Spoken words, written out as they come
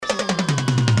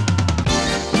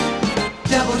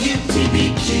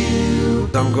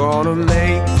I'm gonna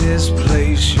make this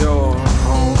place your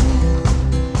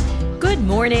home. Good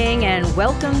morning and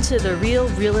welcome to the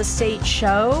Real Estate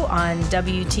Show on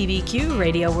WTBQ,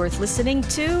 radio worth listening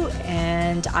to.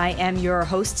 And I am your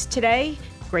host today,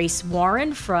 Grace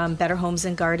Warren from Better Homes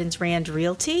and Gardens Rand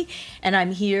Realty. And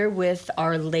I'm here with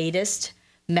our latest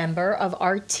member of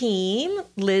our team,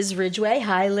 Liz Ridgeway.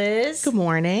 Hi, Liz. Good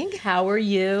morning. How are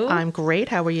you? I'm great.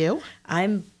 How are you?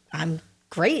 I'm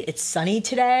great. It's sunny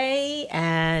today,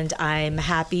 and I'm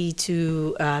happy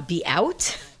to be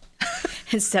out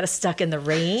instead of stuck in the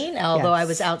rain. Although I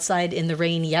was outside in the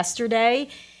rain yesterday,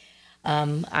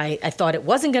 I thought it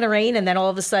wasn't going to rain, and then all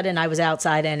of a sudden I was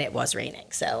outside and it was raining.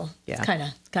 So it's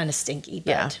kind of stinky.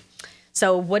 But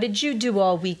So what did you do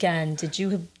all weekend? Did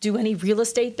you do any real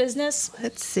estate business?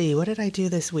 Let's see. What did I do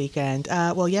this weekend?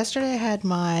 Well, yesterday I had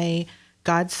my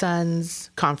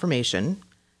godson's confirmation.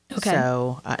 Okay.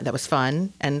 So that was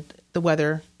fun. And the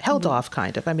weather held off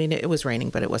kind of. I mean, it was raining,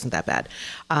 but it wasn't that bad.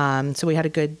 So we had a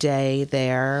good day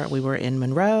there. We were in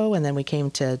Monroe, and then we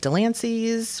came to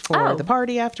Delancey's for the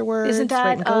party afterwards. Isn't that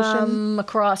right in Goshen.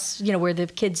 across, where the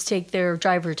kids take their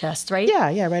driver test, right?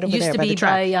 Yeah, right over there by the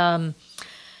track. Used to be by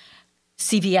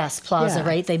CVS Plaza,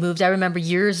 right? They moved. I remember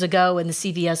years ago in the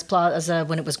CVS Plaza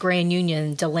when it was Grand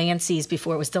Union, Delancey's,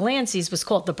 before it was Delancey's, was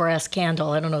called the Brass Candle.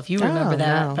 I don't know if you remember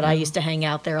that, but I used to hang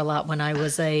out there a lot when I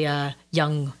was a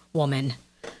young woman.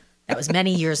 That was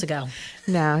many years ago.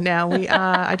 No,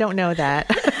 I don't know that.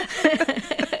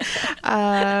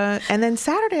 And then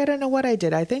Saturday, I don't know what I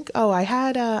did. I think, I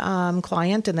had a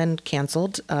client and then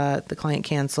canceled. The client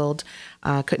canceled.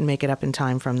 Couldn't make it up in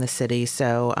time from the city.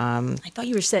 So I thought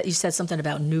you said something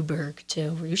about Newburgh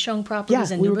too. Were you showing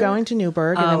properties in Newburgh? Yeah, we were going to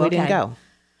Newburgh and then we didn't go.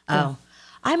 Oh,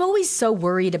 I'm always so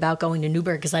worried about going to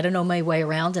Newburgh because I don't know my way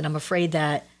around, and I'm afraid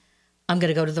that I'm going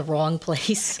to go to the wrong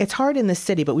place. It's hard in the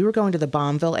city, but we were going to the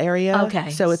Bombville area. Okay.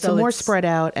 So it's more spread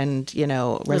out and,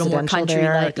 residential a little more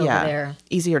country-like over there.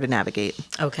 Easier to navigate.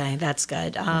 Okay, that's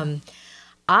good.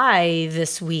 I,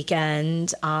 this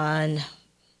weekend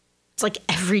it's like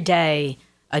every day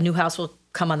a new house will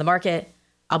come on the market.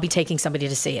 I'll be taking somebody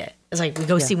to see it. It's like we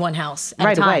go see one house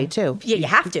at a time. Away, too. Yeah, you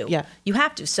have to. Yeah. You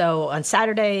have to. So on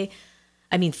Friday,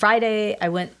 I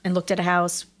went and looked at a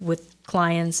house with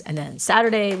clients, and then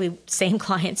Saturday, same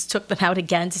clients took them out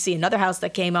again to see another house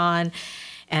that came on,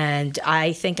 and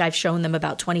I think I've shown them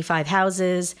about 25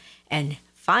 houses, and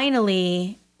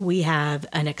finally, we have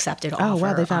an accepted offer. Oh,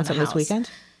 wow, they found something this weekend?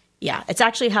 Yeah, it's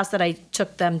actually a house that I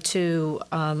took them to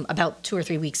about 2 or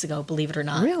 3 weeks ago, believe it or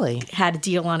not. Really? Had a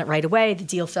deal on it right away. The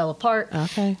deal fell apart.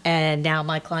 Okay. And now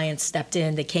my clients stepped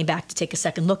in. They came back to take a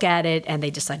second look at it, and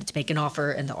they decided to make an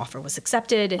offer, and the offer was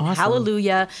accepted. And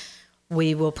hallelujah,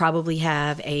 we will probably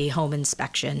have a home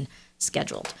inspection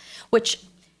scheduled, which,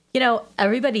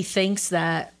 everybody thinks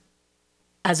that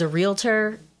as a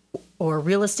realtor or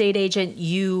real estate agent,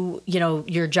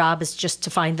 your job is just to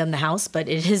find them the house, but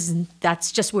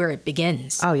that's just where it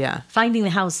begins. Oh, yeah. Finding the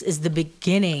house is the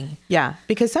beginning. Yeah,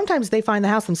 because sometimes they find the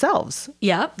house themselves.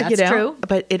 Yeah, that's true.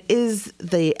 But it is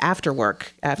the after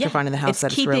finding the house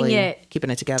that's really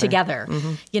keeping it together.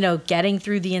 Mm-hmm. Getting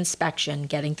through the inspection,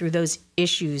 getting through those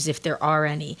issues, if there are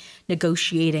any,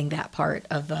 negotiating that part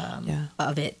of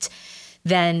it.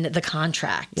 Then the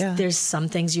contract. Yeah. There's some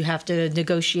things you have to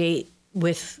negotiate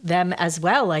with them as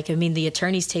well. The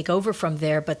attorneys take over from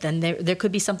there, but then there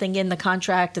could be something in the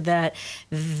contract that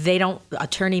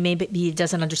attorney maybe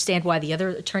doesn't understand why the other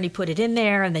attorney put it in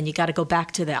there, and then you got to go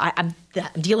back to I'm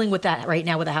dealing with that right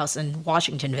now with a house in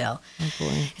Washingtonville. Oh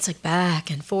boy. It's like back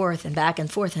and forth,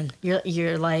 and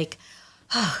you're like,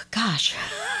 oh gosh.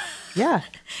 Yeah.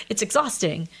 It's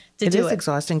exhausting. It is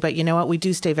exhausting, but you know what? We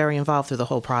do stay very involved through the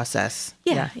whole process.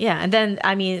 Yeah. And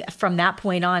then, from that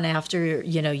point on, after,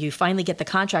 you finally get the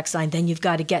contract signed, then you've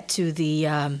got to get to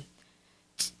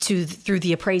through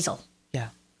the appraisal. Yeah.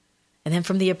 And then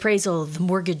from the appraisal, the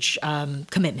mortgage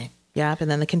commitment. Yeah,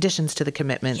 and then the conditions to the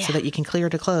commitment so that you can clear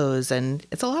to close, and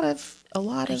it's a lot of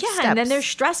steps. And then there's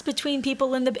stress between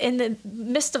people in the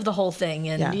midst of the whole thing,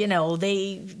 and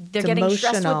they're getting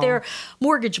stressed with their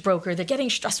mortgage broker, they're getting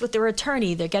stressed with their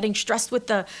attorney, they're getting stressed with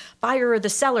the buyer or the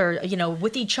seller,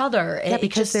 with each other. Yeah,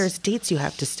 because there's dates you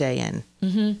have to stay in.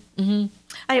 Mm-hmm. Mm-hmm.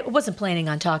 I wasn't planning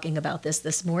on talking about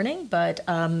this morning, but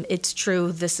it's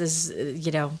true. This is,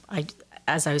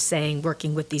 as I was saying,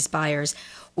 working with these buyers.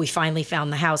 We finally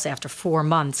found the house after 4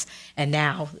 months, and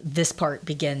now this part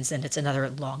begins, and it's another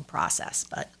long process.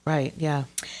 But right, yeah.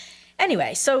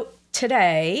 Anyway, so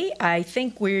today I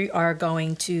think we are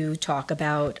going to talk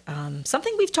about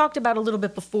something we've talked about a little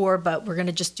bit before, but we're going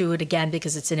to just do it again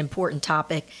because it's an important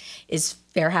topic, is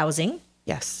fair housing.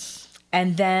 Yes.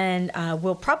 And then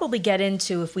we'll probably get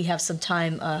into, if we have some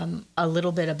time, a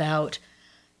little bit about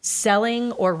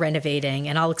selling or renovating.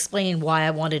 And I'll explain why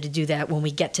I wanted to do that when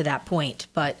we get to that point.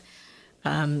 But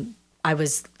I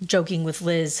was joking with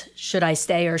Liz, should I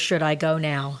stay or should I go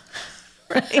now?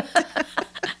 Right.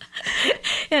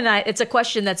 And it's a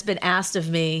question that's been asked of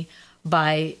me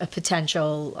by a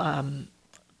potential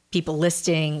people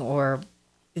listing or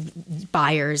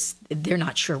buyers. They're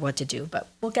not sure what to do, but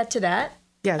we'll get to that.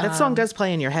 Yeah, that song does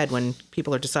play in your head when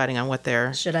people are deciding on what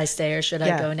they're... Should I stay or should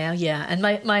I go now? Yeah. And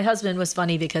my husband was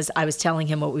funny because I was telling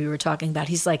him what we were talking about.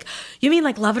 He's like, you mean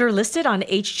like Love It or List It on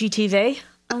HGTV?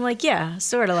 I'm like, yeah,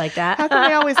 sort of like that. How come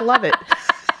they always love it?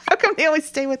 How come they always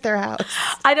stay with their house?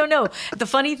 I don't know. The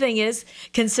funny thing is,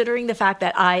 considering the fact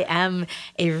that I am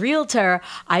a realtor,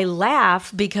 I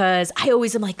laugh because I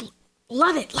always am like,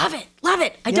 love it, love it, love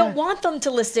it. I don't want them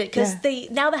to list it because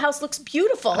now the house looks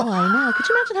beautiful. Oh, I know. Could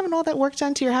you imagine having all that work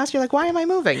done to your house? You're like, why am I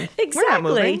moving? Exactly. We're not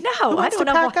moving. No, Who wants I don't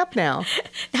to know. pack up now.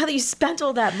 Now that you spent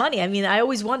all that money, I mean, I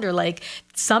always wonder, like,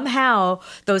 somehow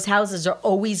those houses are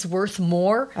always worth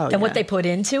more than what they put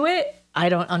into it. I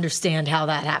don't understand how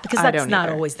that happened because that's not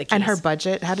always the case. And her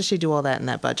budget, how does she do all that in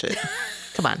that budget?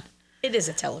 Come on. It is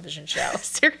a television show.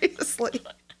 Seriously.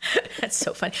 That's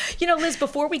so funny. You know, Liz,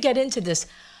 before we get into this,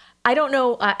 I don't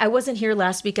know. I wasn't here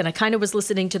last week, and I kind of was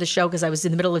listening to the show because I was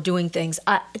in the middle of doing things.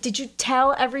 Did you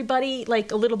tell everybody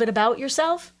like a little bit about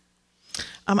yourself?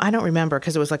 I don't remember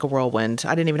because it was like a whirlwind.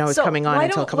 I didn't even know I was coming on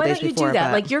until a couple days before. Why don't you do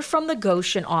that? Like, you're from the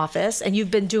Goshen office, and you've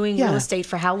been doing real estate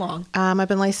for how long? I've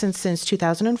been licensed since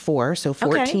 2004, so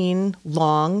 14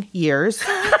 long years.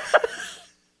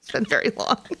 It's been very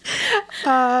long.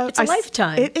 It's a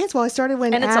lifetime. It is. Well, I started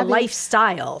when it's a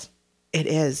lifestyle. It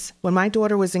is. When my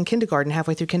daughter was in kindergarten,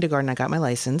 halfway through kindergarten, I got my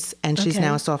license, and she's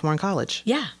now a sophomore in college.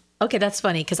 Yeah. Okay, that's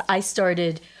funny because I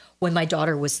started when my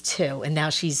daughter was 2, and now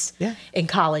she's in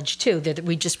college too.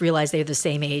 We just realized they're the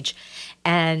same age.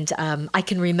 And I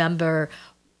can remember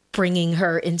bringing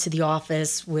her into the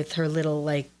office with her little,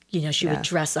 like, you know, she would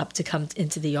dress up to come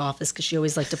into the office because she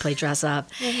always liked to play dress up.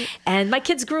 And my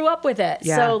kids grew up with it.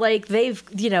 Yeah. So, like, they've,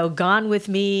 you know, gone with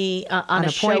me on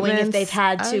a showing if they've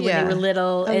had to when they were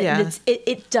little.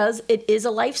 It is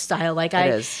a lifestyle. Like,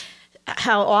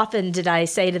 how often did I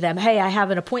say to them, hey, I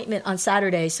have an appointment on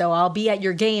Saturday, so I'll be at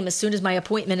your game as soon as my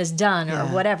appointment is done or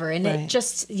whatever. And it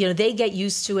just, you know, they get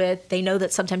used to it. They know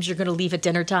that sometimes you're going to leave at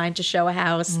dinner time to show a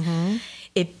house. Mm-hmm.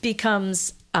 It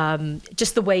becomes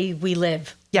just the way we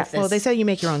live. Yeah, well, they say you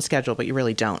make your own schedule, but you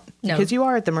really don't. No. Because you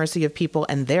are at the mercy of people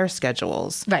and their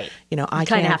schedules. Right. You know, I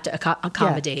kind of have to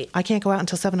accommodate. Yeah, I can't go out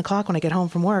until 7 o'clock when I get home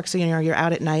from work. So, you know, you're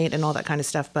out at night and all that kind of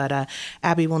stuff. But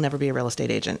Abby will never be a real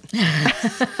estate agent.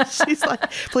 She's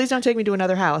like, please don't take me to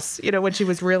another house. You know, when she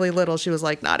was really little, she was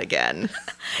like, not again.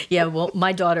 Yeah, well,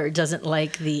 my daughter doesn't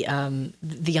like the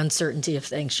uncertainty of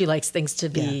things. She likes things to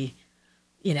be...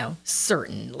 you know,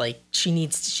 certain. Like she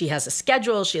has a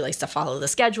schedule. She likes to follow the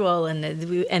schedule, and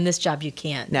this job you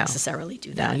can't necessarily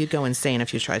do that. No, you'd go insane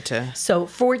if you tried to. So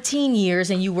 14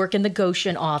 years, and you work in the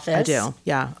Goshen office. I do.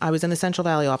 Yeah, I was in the Central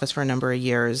Valley office for a number of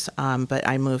years, but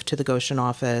I moved to the Goshen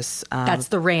office. That's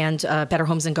the Rand, Better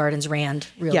Homes and Gardens Rand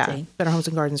Realty. Yeah, Better Homes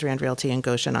and Gardens Rand Realty in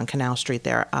Goshen on Canal Street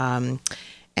there.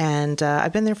 And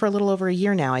I've been there for a little over a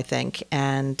year now, I think.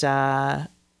 And I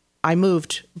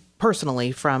moved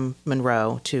personally from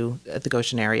Monroe to the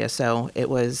Goshen area. So it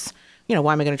was, you know,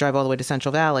 why am I going to drive all the way to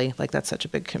Central Valley? Like, that's such a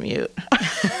big commute.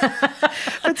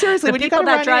 But seriously, when you got to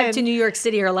run in... people that drive to New York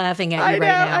City are laughing at you right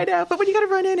now. I know. But when you got to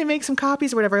run in and make some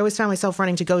copies or whatever, I always found myself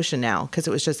running to Goshen now because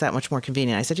it was just that much more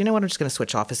convenient. I said, you know what, I'm just going to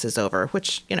switch offices over,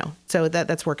 which, you know, so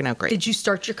that's working out great. Did you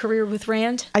start your career with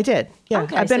Rand? I did. Yeah.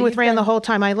 Okay, I've been with Rand the whole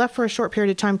time. I left for a short period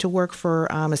of time to work for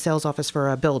a sales office for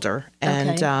a builder.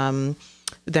 And...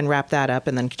 then wrapped that up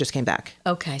and then just came back.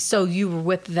 Okay. So you were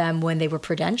with them when they were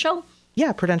Prudential?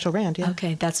 Yeah, Prudential Rand, yeah.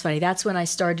 Okay, that's funny. That's when I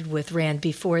started with Rand.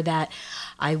 Before that,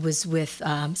 I was with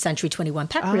Century 21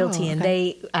 Peck Realty, and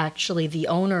they actually, the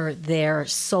owner there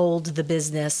sold the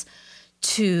business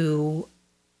to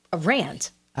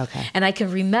Rand. Okay. And I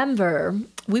can remember,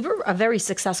 we were a very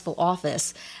successful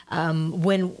office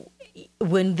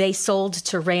when they sold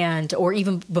to Rand, or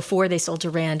even before they sold to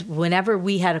Rand, whenever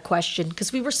we had a question,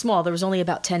 because we were small, there was only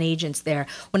about 10 agents there.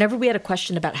 Whenever we had a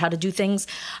question about how to do things,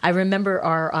 I remember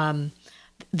our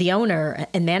the owner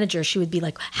and manager, she would be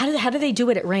like, how do they do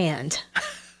it at Rand?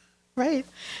 Right.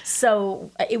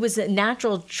 So it was a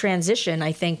natural transition,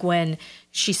 I think, when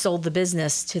she sold the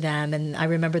business to them. And I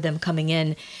remember them coming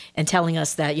in and telling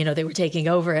us that, you know, they were taking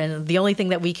over. And the only thing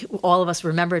that all of us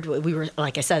remembered, we were,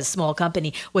 like I said, a small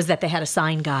company, was that they had a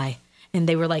sign guy. And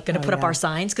they were like going to put up our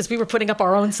signs because we were putting up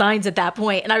our own signs at that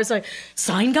point. And I was like,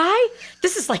 sign guy?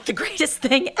 This is like the greatest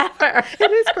thing ever.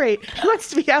 It is great. He wants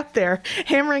to be out there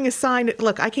hammering a sign.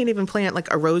 Look, I can't even plant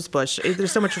like a rose bush.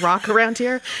 There's so much rock around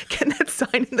here. Getting that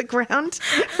sign in the ground,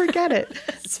 forget it.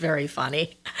 It's very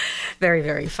funny. Very,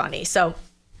 very funny. So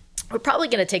we're probably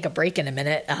going to take a break in a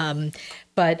minute.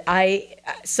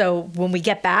 So when we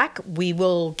get back, we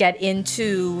will get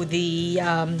into the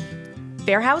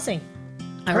fair housing.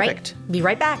 All Perfect. right. Be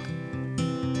right back.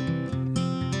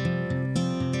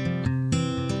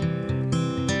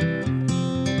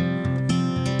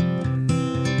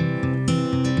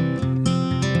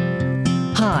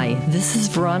 Hi, this is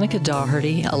Veronica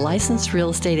Daugherty, a licensed real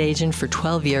estate agent for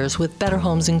 12 years with Better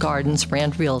Homes and Gardens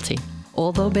Rand Realty.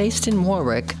 Although based in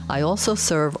Warwick, I also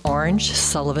serve Orange,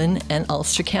 Sullivan, and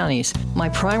Ulster counties. My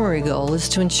primary goal is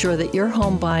to ensure that your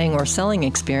home buying or selling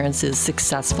experience is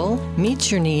successful, meets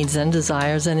your needs and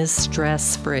desires, and is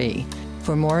stress-free.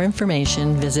 For more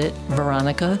information, visit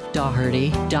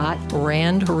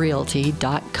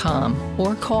veronica.daugherty.randrealty.com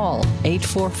or call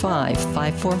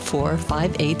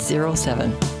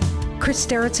 845-544-5807. Chris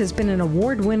Steritz has been an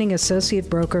award-winning associate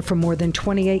broker for more than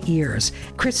 28 years.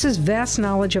 Chris's vast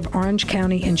knowledge of Orange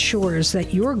County ensures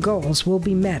that your goals will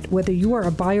be met whether you are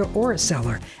a buyer or a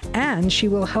seller, and she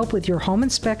will help with your home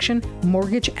inspection,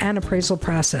 mortgage, and appraisal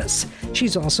process.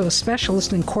 She's also a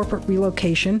specialist in corporate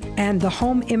relocation, and the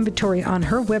home inventory on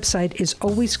her website is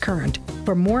always current.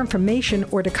 For more information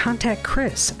or to contact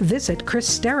Chris, visit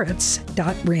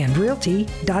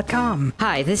chrissteritz.randrealty.com.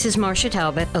 Hi, this is Marcia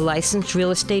Talbot, a licensed real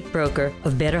estate broker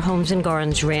of Better Homes and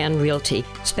Gardens Rand Realty,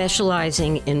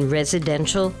 specializing in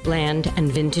residential, land, and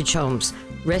vintage homes.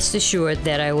 Rest assured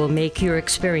that I will make your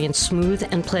experience smooth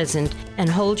and pleasant and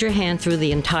hold your hand through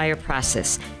the entire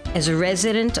process. As a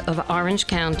resident of Orange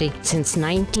County since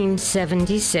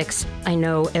 1976, I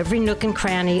know every nook and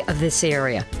cranny of this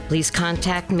area. Please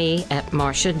contact me at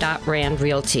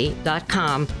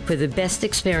marcia.randrealty.com for the best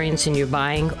experience in your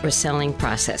buying or selling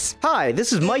process. Hi,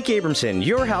 this is Mike Abramson,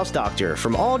 your house doctor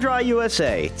from All Dry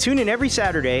USA. Tune in every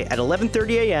Saturday at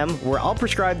 11:30 a.m. where I'll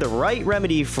prescribe the right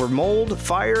remedy for mold,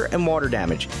 fire, and water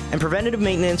damage and preventative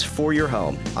maintenance for your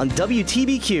home on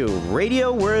WTBQ,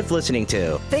 radio worth listening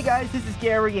to. Hey guys, this is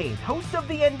Gary, host of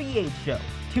the NBA Show.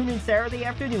 Tune in Saturday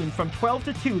afternoon from 12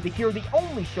 to 2 to hear the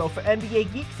only show for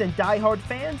NBA geeks and diehard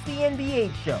fans, the NBA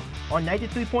Show, on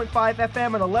 93.5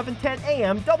 FM and 1110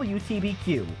 AM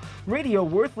WTBQ. Radio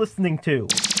worth listening to.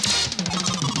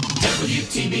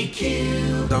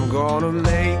 WTBQ. I'm gonna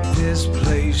make this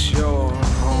place your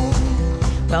home.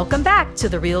 Welcome back to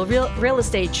the Real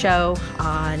Estate Show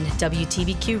on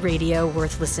WTBQ Radio,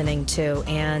 worth listening to.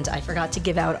 And I forgot to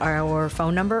give out our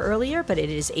phone number earlier, but it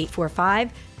is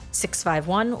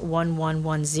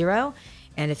 845-651-1110.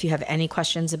 And if you have any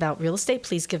questions about real estate,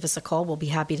 please give us a call. We'll be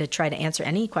happy to try to answer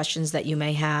any questions that you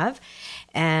may have.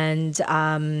 And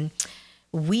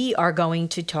we are going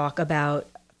to talk about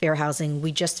fair housing.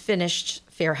 We just finished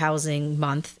Fair Housing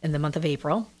Month in the month of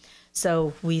April.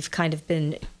 So we've kind of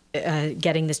been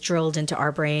getting this drilled into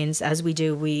our brains. As we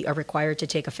do, we are required to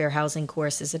take a fair housing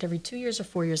course. Is it every 2 years or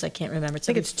 4 years? I can't remember. I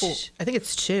think it's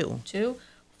 2. 2?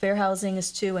 Fair housing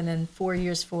is 2, and then 4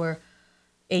 years for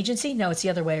agency? No, it's the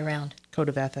other way around. Code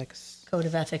of Ethics. Code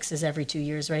of Ethics is every 2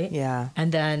 years, right? Yeah.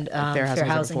 And then fair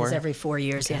housing is every 4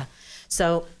 years, okay. Yeah.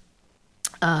 So,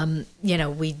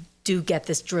 we do get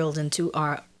this drilled into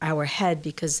our head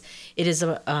because it is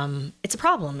it's a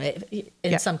problem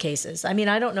in some cases. I mean,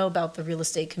 I don't know about the real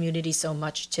estate community so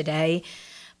much today,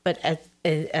 but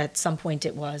at some point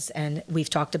it was. And we've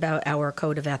talked about our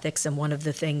code of ethics, and one of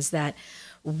the things that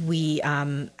we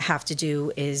have to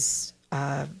do is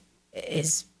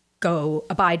go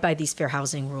abide by these fair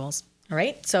housing rules. All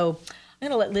right. So I'm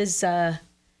going to let Liz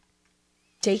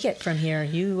take it from here.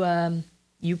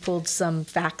 You pulled some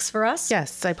facts for us?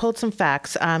 Yes, I pulled some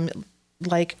facts.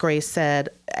 Like Grace said,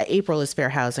 April is Fair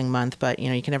Housing Month, but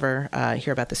you can never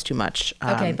hear about this too much.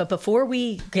 Okay, but before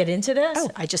we get into this,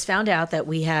 I just found out that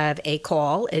we have a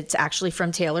call. It's actually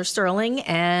from Taylor Sterling,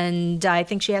 and I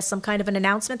think she has some kind of an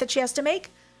announcement that she has to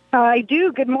make. I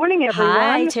do. Good morning, everyone.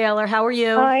 Hi, Taylor. How are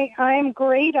you? I'm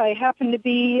great. I happen to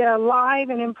be live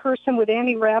and in person with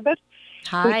Annie Rabbit.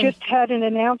 Hi. We just had an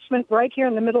announcement right here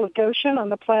in the middle of Goshen on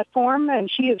the platform, and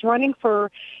she is running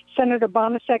for Senator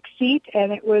Bonasek's seat,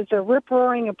 and it was a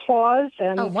rip-roaring applause.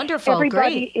 And wonderful.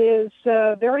 Everybody Great. is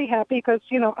very happy because,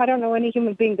 I don't know any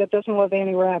human being that doesn't love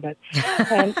Annie Rabbit.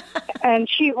 And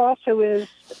she also is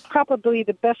probably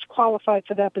the best qualified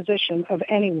for that position of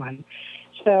anyone.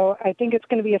 So I think it's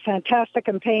going to be a fantastic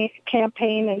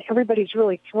campaign, and everybody's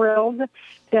really thrilled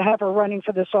to have her running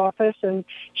for this office. And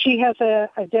she has a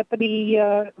deputy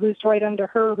who's right under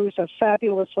her, who's a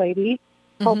fabulous lady.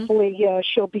 Mm-hmm. Hopefully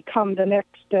she'll become the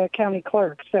next county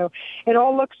clerk. So it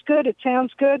all looks good. It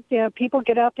sounds good. People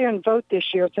get out there and vote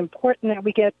this year. It's important that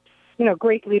we get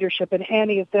great leadership, and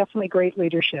Annie is definitely great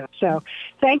leadership. So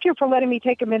thank you for letting me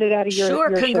take a minute out of your Sure.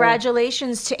 your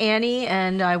Congratulations to Annie,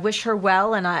 and I wish her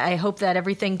well, and I hope that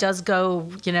everything does go,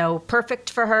 perfect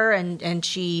for her, and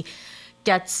she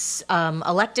gets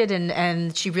elected,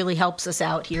 and she really helps us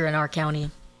out here in our county.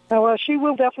 Oh, well, she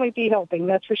will definitely be helping,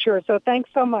 that's for sure. So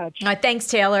thanks so much. Thanks,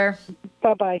 Taylor.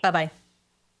 Bye-bye. Bye-bye.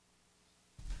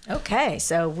 Okay,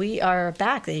 so we are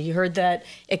back. You heard that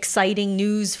exciting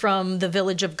news from the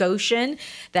village of Goshen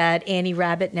that Annie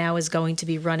Rabbit now is going to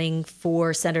be running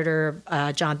for Senator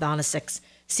John Bonasic's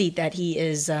seat that he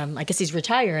is, I guess he's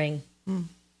retiring.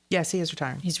 Yes, he is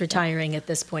retiring. He's retiring at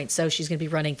this point, so she's going to be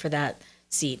running for that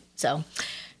seat. So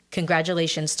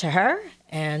congratulations to her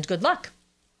and good luck.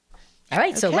 All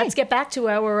right, so let's get back to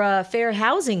our fair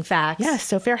housing facts. Yes,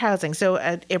 so fair housing. So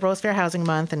April is Fair Housing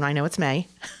Month, and I know it's May,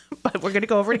 but we're going to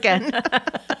go over it again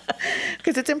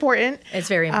because it's important. It's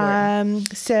very important.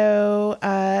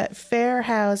 Fair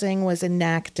housing was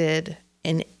enacted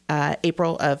in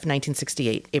April of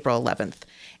 1968, April 11th.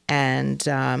 And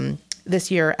this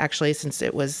year, actually, since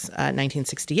it was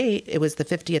 1968, it was the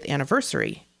 50th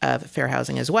anniversary of fair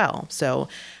housing as well. So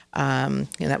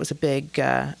that was a big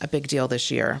deal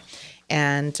this year.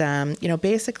 And,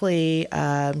 basically,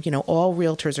 all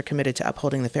realtors are committed to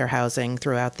upholding the fair housing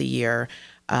throughout the year.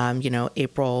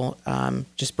 April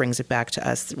just brings it back to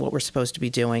us what we're supposed to be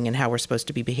doing and how we're supposed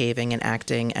to be behaving and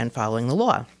acting and following the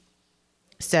law.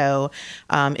 So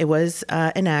it was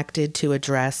enacted to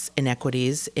address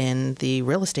inequities in the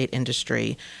real estate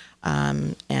industry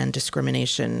and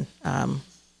discrimination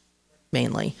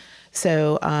mainly.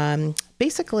 So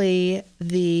basically,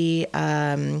 the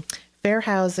fair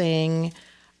housing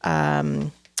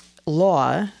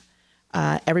law,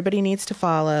 everybody needs to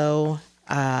follow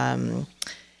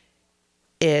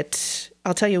it.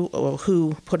 I'll tell you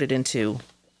who put it into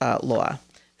law.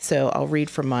 So I'll read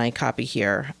from my copy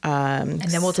here. And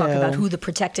then we'll talk about who the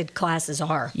protected classes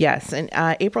are. Yes. In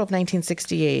April of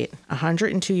 1968,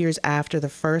 102 years after the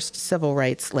first civil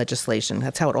rights legislation,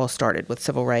 that's how it all started with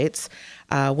civil rights.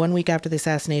 1 week after the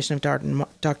assassination of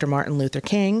Dr. Martin Luther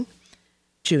King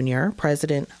Jr.,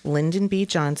 President Lyndon B.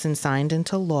 Johnson signed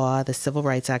into law the Civil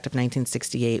Rights Act of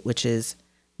 1968, which is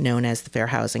known as the Fair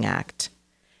Housing Act.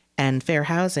 And Fair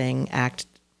Housing Act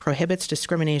prohibits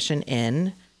discrimination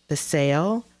in the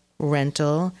sale,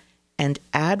 rental, and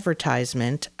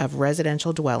advertisement of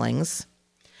residential dwellings,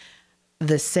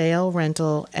 the sale,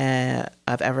 rental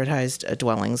of advertised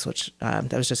dwellings, which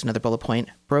that was just another bullet point,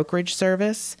 brokerage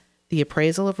service, the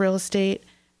appraisal of real estate,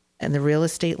 and the real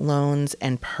estate loans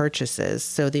and purchases.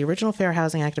 So the original Fair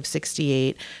Housing Act of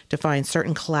 68 defines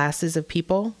certain classes of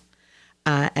people,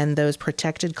 and those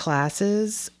protected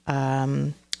classes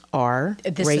are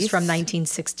This race. is from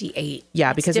 1968.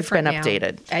 Yeah, because it's been now.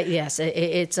 updated. Yes,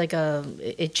 it's like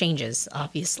it changes,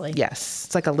 obviously. Yes,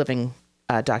 it's like a living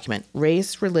document.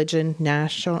 Race, religion,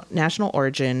 national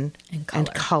origin,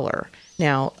 and color.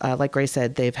 Now, like Grace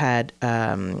said, they've had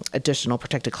additional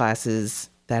protected classes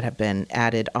that have been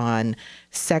added on.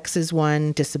 Sex is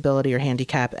one, disability or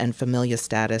handicap, and familial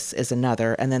status is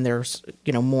another. And then there's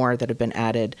more that have been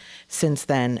added since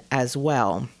then as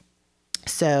well.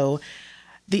 So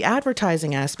the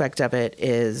advertising aspect of it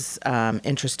is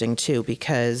interesting too,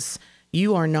 because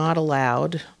you are not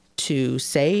allowed to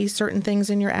say certain things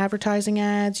in your advertising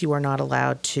ads. You are not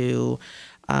allowed to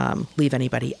leave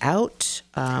anybody out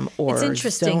or it's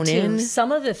interesting zone too. in.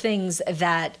 Some of the things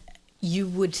that you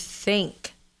would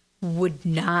think would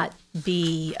not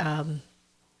be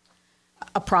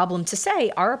a problem to say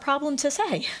are a problem to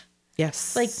say.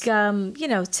 Yes. Like,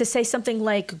 to say something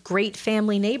like great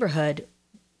family neighborhood,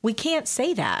 we can't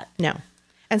say that. No.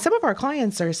 And some of our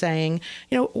clients are saying,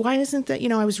 why isn't that,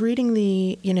 I was reading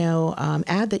the,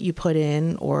 ad that you put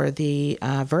in or the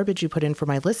verbiage you put in for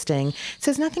my listing. It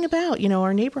says nothing about,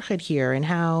 our neighborhood here and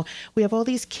how we have all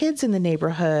these kids in the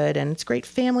neighborhood and it's great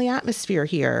family atmosphere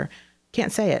here.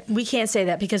 Can't say it. We can't say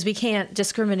that because we can't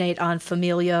discriminate on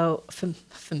familial.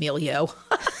 Familial.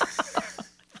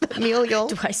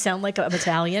 Do I sound like I'm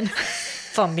Italian?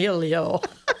 Familial.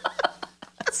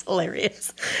 That's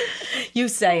hilarious. You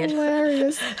say it.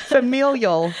 Hilarious.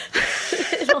 Familial.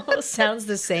 It almost sounds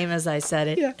the same as I said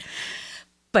it. Yeah.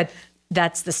 But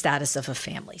that's the status of a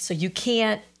family. So you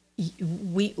can't,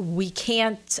 we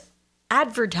can't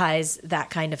advertise that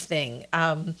kind of thing.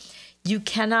 You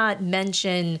cannot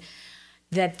mention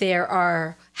that there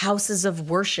are houses of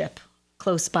worship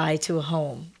close by to a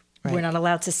home. Right. We're not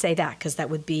allowed to say that because that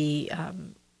would be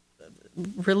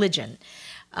religion.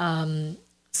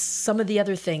 Some of the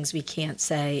other things we can't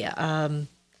say.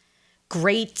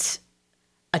 Great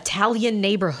Italian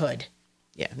neighborhood.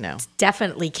 Yeah, no.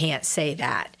 Definitely can't say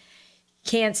that.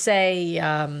 Can't say,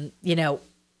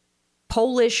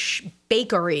 Polish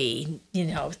bakery, you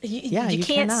can't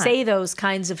cannot say those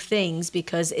kinds of things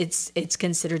because it's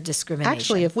considered discrimination.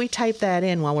 Actually, if we type that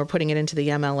in while we're putting it into the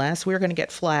MLS, we're going to get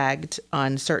flagged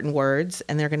on certain words,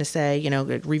 and they're going to say,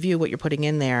 review what you're putting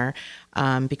in there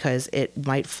because it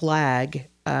might flag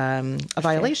a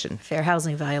violation. Fair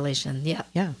housing violation. Yeah.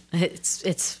 Yeah.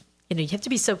 It's you have to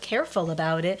be so careful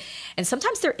about it. And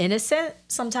sometimes they're innocent.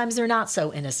 Sometimes they're not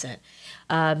so innocent.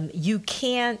 You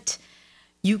can't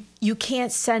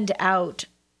send out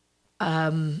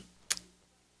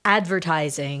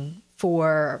advertising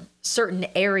for certain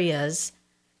areas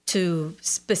to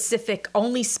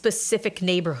only specific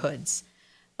neighborhoods.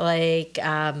 Like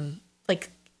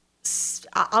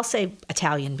I'll say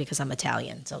Italian because I'm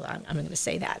Italian, so I'm going to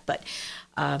say that. But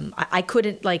I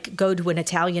couldn't go to an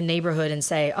Italian neighborhood and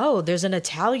say, oh, there's an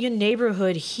Italian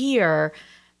neighborhood here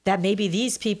that maybe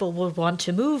these people would want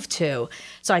to move to.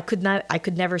 So I could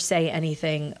never say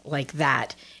anything like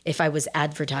that if I was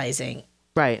advertising.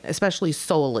 Right, especially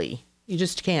solely. You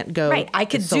just can't go. Right, I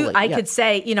could solely. could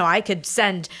say, I could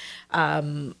send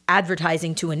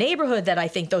advertising to a neighborhood that I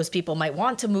think those people might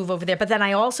want to move over there. But then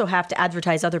I also have to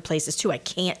advertise other places too. I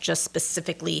can't just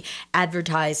specifically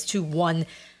advertise to one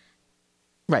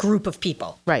group of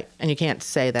people. Right, and you can't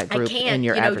say that group in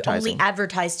your advertising. Only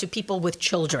advertise to people with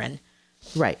children.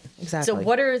 Right, exactly.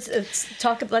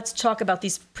 So let's talk about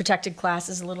these protected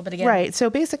classes a little bit again. Right.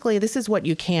 So basically, this is what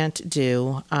you can't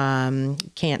do.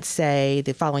 Can't say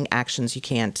the following actions you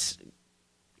can't.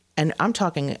 And I'm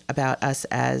talking about us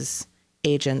as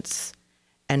agents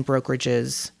and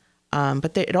brokerages.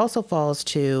 But it also falls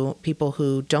to people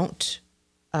who don't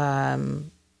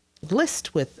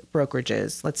list with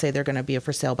brokerages. Let's say they're going to be a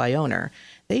for sale by owner.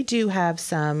 They do have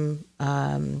some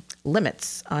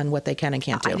limits on what they can and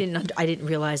can't do. I didn't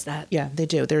realize that. Yeah, they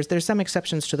do. There's some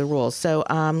exceptions to the rules. So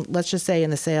let's just say in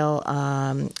the sale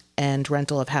and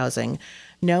rental of housing,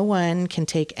 no one can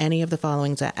take any of the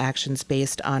following actions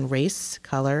based on race,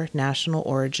 color, national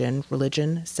origin,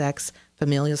 religion, sex,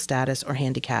 familial status, or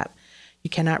handicap. You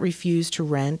cannot refuse to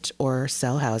rent or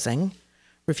sell housing,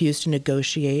 refuse to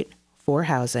negotiate for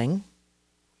housing,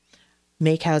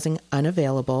 make housing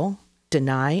unavailable,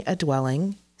 deny a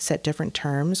dwelling, set different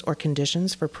terms or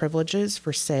conditions for privileges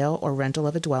for sale or rental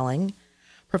of a dwelling,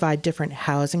 provide different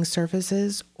housing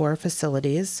services or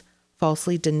facilities,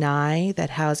 falsely deny that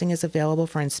housing is available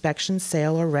for inspection,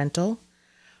 sale, or rental.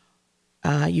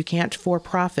 You can't, for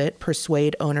profit,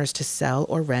 persuade owners to sell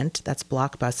or rent. That's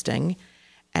blockbusting.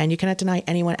 And you cannot deny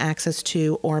anyone access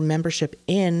to or membership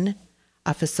in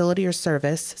a facility or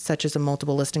service, such as a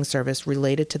multiple listing service,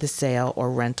 related to the sale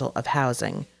or rental of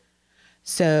housing.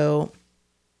 So,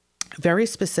 very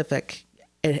specific.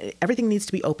 Everything needs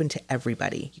to be open to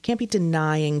everybody. You can't be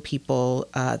denying people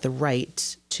the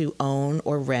right to own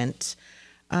or rent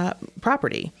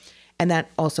property. And that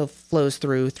also flows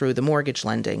through the mortgage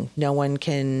lending. No one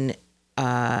can,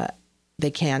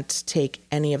 they can't take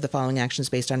any of the following actions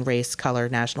based on race, color,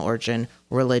 national origin,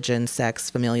 religion, sex,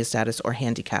 familial status, or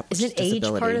handicap. Isn't age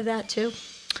part of that too?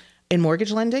 In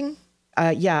mortgage lending?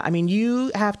 Yeah. I mean,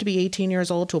 you have to be 18 years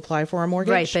old to apply for a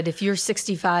mortgage. Right. But if you're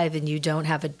 65 and you don't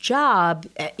have a job,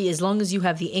 as long as you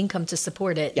have the income to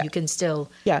support it, you can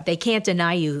still, they can't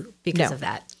deny you because of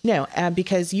that. No,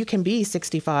 because you can be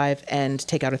 65 and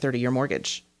take out a 30-year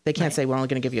mortgage. They can't say we're only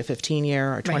going to give you a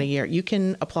 15-year or 20-year. You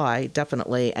can apply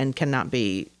definitely and cannot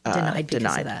be denied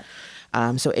because of that.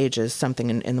 So age is something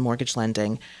in the mortgage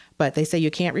lending. But they say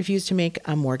you can't refuse to make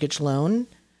a mortgage loan,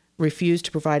 refuse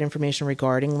to provide information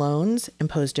regarding loans,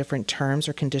 impose different terms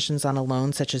or conditions on a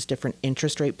loan, such as different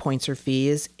interest rate points or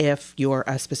fees, if you're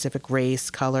a specific race,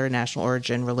 color, national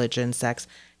origin, religion, sex.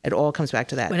 It all comes back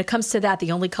to that. When it comes to that,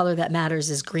 the only color that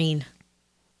matters is green.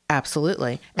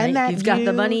 Absolutely. Right? And that you've got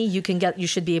the money, you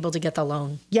should be able to get the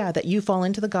loan. Yeah, that you fall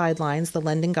into the guidelines, the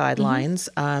lending guidelines,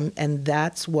 and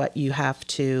that's what you have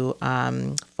to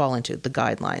fall into, the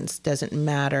guidelines. Doesn't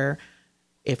matter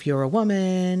if you're a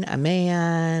woman, a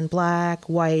man, black,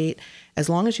 white, as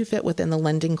long as you fit within the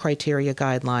lending criteria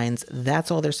guidelines, that's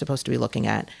all they're supposed to be looking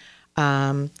at.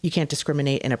 You can't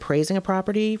discriminate in appraising a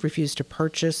property, refuse to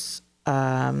purchase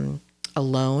a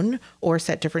loan, or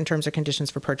set different terms or conditions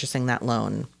for purchasing that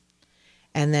loan.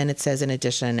 And then it says, in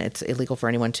addition, it's illegal for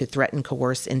anyone to threaten,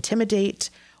 coerce, intimidate,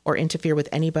 or interfere with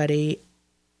anybody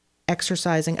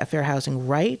exercising a fair housing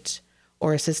right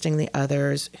or assisting the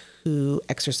others who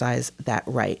exercise that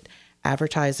right.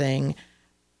 Advertise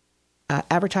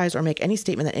or make any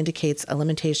statement that indicates a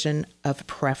limitation of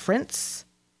preference.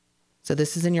 So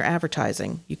this is in your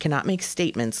advertising. You cannot make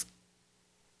statements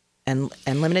and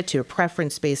limit it to a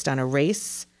preference based on a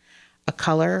race, a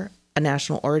color, a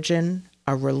national origin,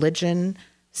 a religion,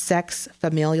 sex,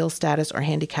 familial status, or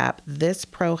handicap. This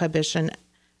prohibition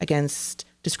against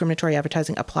discriminatory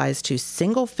advertising applies to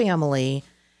single family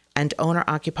and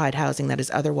owner-occupied housing that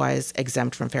is otherwise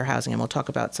exempt from fair housing. And we'll talk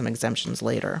about some exemptions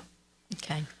later.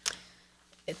 Okay.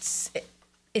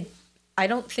 I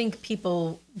don't think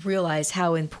people realize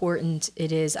how important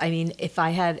it is. I mean, if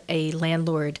I had a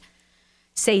landlord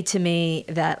say to me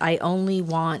that I only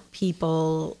want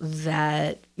people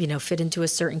that, fit into a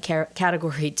certain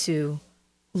category to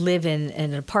live in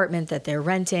an apartment that they're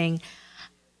renting,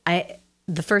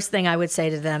 the first thing I would say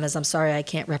to them is, I'm sorry, I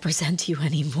can't represent you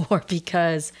anymore,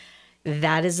 because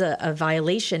that is a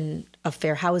violation of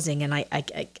fair housing. And I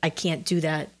can't do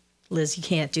that. Liz, you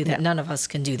can't do that. No. None of us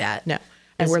can do that. No.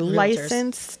 And we're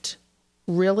licensed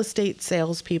real estate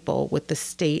salespeople with the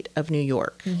state of New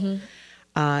York. Mm-hmm.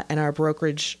 And our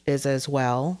brokerage is as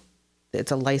well.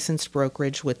 It's a licensed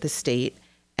brokerage with the state.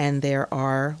 And there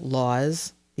are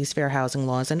laws, these fair housing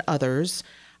laws and others,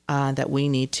 that we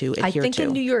need to adhere to. I think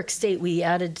in New York State, we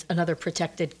added another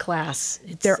protected class.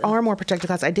 There are more protected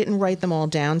classes. I didn't write them all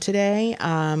down today,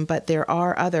 but there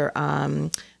are other,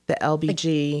 the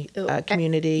LBG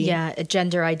community. Yeah,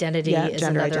 gender identity is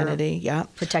another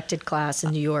protected class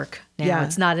in New York. Now. Yeah.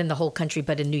 It's not in the whole country,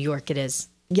 but in New York it is.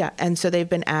 Yeah, and so they've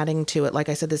been adding to it. Like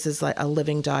I said, this is like a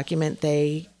living document.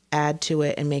 They add to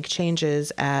it and make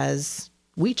changes as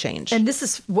we change. And this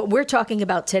is what we're talking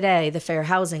about today. The fair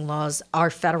housing laws are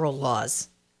federal laws.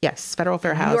 Yes, federal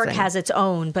fair housing. New York has its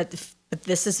own, but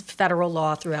this is federal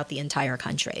law throughout the entire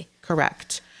country.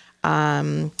 Correct.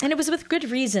 And it was with good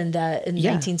reason that in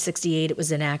 1968 it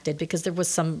was enacted, because there was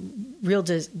some real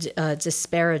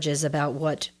disparages about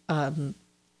what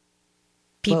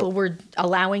people were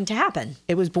allowing to happen.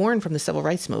 It was born from the civil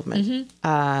rights movement,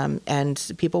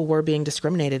 and people were being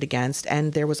discriminated against,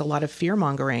 and there was a lot of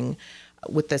fear-mongering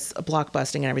with this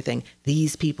blockbusting and everything.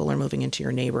 These people are moving into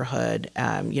your neighborhood.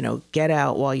 Get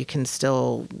out while you can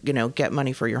still, get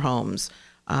money for your homes.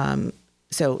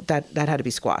 So that had to be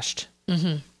squashed.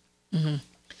 Mm-hmm. Mm-hmm.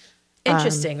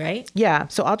 Interesting, right? Yeah.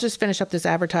 So I'll just finish up this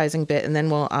advertising bit, and then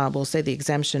we'll say the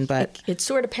exemption. But it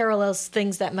sort of parallels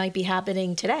things that might be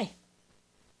happening today.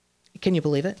 Can you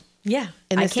believe it? Yeah,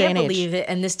 I can't believe it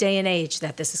in this day and age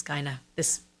that this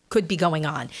could be going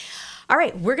on. All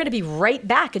right, we're going to be right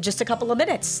back in just a couple of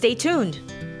minutes. Stay tuned.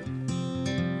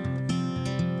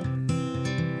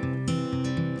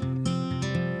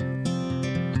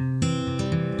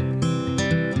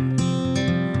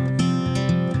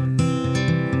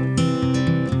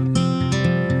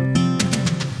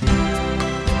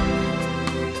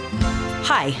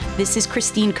 Hi, this is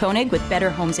Christine Koenig with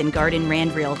Better Homes and Garden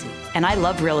Rand Realty, and I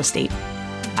love real estate.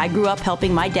 I grew up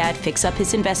helping my dad fix up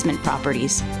his investment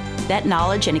properties. That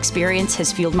knowledge and experience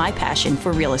has fueled my passion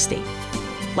for real estate.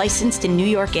 Licensed in New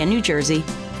York and New Jersey,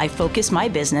 I focus my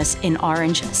business in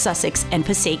Orange, Sussex, and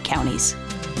Passaic counties.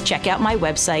 Check out my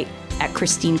website at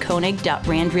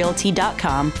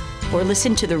christinekoenig.randrealty.com or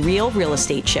listen to The Real Real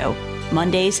Estate Show,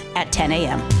 Mondays at 10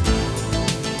 a.m.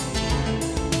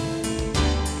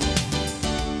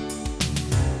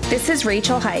 This is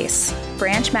Rachel Heiss,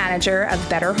 branch manager of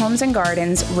Better Homes and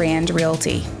Gardens Rand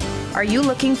Realty. Are you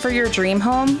looking for your dream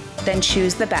home? Then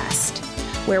choose the best,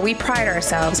 where we pride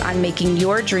ourselves on making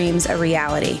your dreams a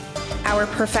reality. Our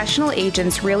professional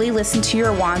agents really listen to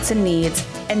your wants and needs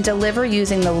and deliver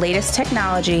using the latest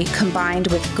technology combined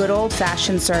with good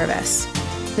old-fashioned service.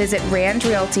 Visit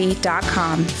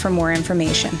randrealty.com for more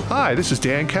information. Hi, this is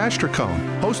Dan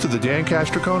Castricone, host of the Dan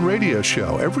Castricone Radio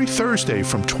Show, every Thursday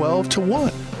from 12 to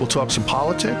 1. We'll talk some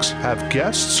politics, have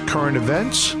guests, current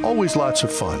events, always lots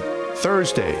of fun.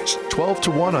 Thursdays, 12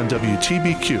 to 1 on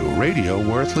WTBQ, radio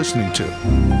worth listening to.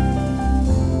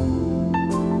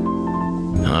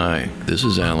 Hi, this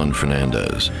is Alan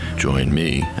Fernandez. Join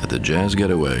me at the Jazz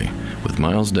Getaway with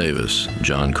Miles Davis,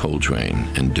 John Coltrane,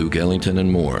 and Duke Ellington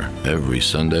and more every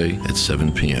Sunday at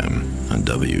 7 p.m. on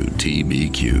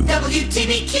WTBQ.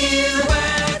 WTBQ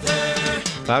weather.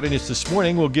 Cloudiness this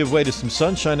morning will give way to some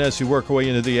sunshine as we work our way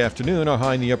into the afternoon. Our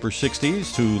high in the upper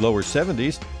 60s to lower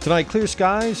 70s. Tonight, clear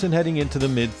skies and heading into the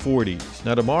mid-40s.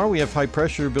 Now, tomorrow we have high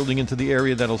pressure building into the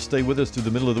area that'll stay with us through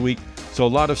the middle of the week. So a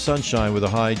lot of sunshine with a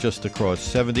high just across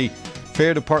 70.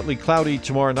 Fair to partly cloudy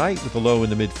tomorrow night with a low in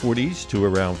the mid-40s to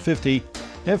around 50.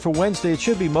 And for Wednesday, it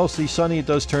should be mostly sunny. It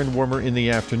does turn warmer in the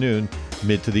afternoon,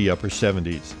 mid to the upper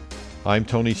 70s. I'm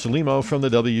Tony Salimo from the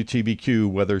WTBQ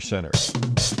Weather Center.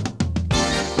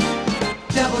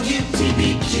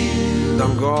 WTBQ.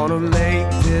 I'm gonna make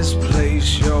this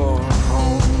place your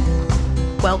home.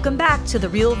 Welcome back to the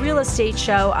Real Estate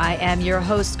Show. I am your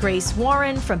host, Grace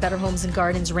Warren from Better Homes and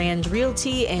Gardens Rand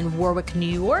Realty in Warwick, New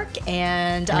York.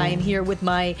 And I am here with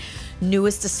my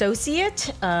newest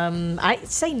associate. I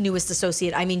say newest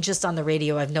associate, I mean just on the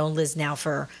radio. I've known Liz now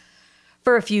for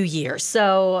a few years.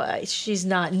 So she's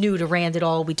not new to Rand at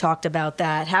all. We talked about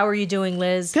that. How are you doing,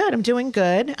 Liz? Good. I'm doing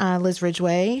good. Liz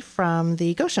Ridgeway from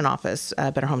the Goshen office,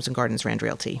 Better Homes and Gardens Rand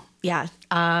Realty. Yeah.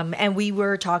 And we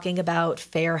were talking about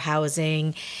fair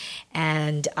housing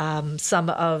and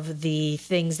some of the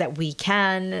things that we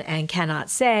can and cannot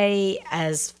say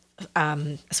as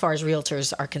far as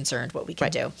realtors are concerned, what we can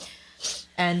do.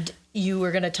 And you were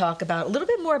going to talk about a little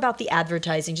bit more about the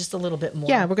advertising, just a little bit more.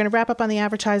 Yeah, we're going to wrap up on the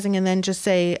advertising and then just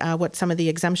say what some of the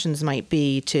exemptions might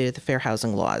be to the fair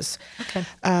housing laws.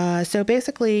 Okay. So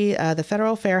basically, the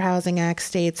Federal Fair Housing Act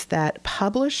states that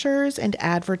publishers and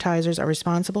advertisers are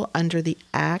responsible under the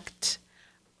Act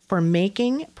for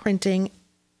making, printing,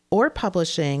 or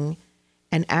publishing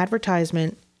an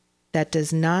advertisement that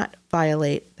does not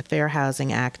violate the Fair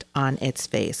Housing Act on its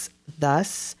face.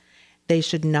 Thus, they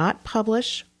should not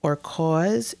publish or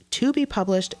cause to be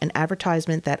published an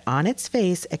advertisement that on its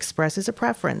face expresses a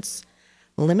preference,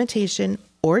 limitation,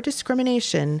 or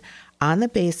discrimination on the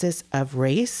basis of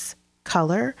race,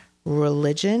 color,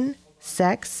 religion,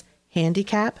 sex,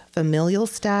 handicap, familial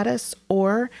status,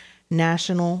 or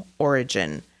national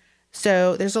origin.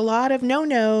 So there's a lot of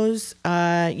no-nos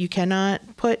you cannot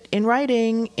put in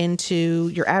writing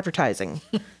into your advertising,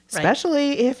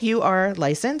 especially if you are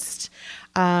licensed.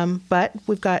 But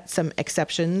we've got some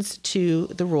exceptions to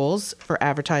the rules for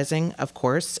advertising, of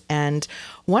course. And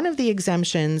one of the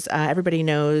exemptions, everybody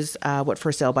knows what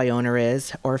for sale by owner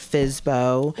is, or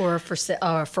FSBO.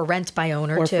 Or for rent by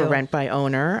owner, or too. Or for rent by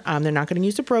owner. They're not going to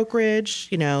use a brokerage.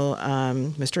 You know,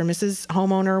 Mr. and Mrs.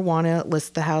 Homeowner want to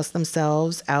list the house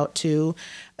themselves out to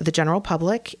the general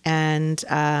public and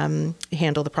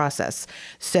handle the process.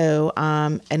 So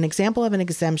an example of an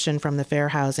exemption from the fair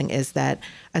housing is that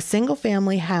a single family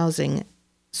housing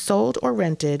sold or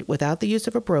rented without the use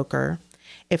of a broker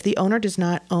if the owner does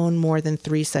not own more than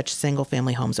 3 such single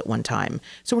family homes at one time.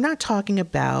 So we're not talking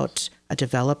about a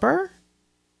developer,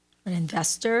 an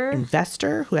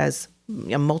investor who has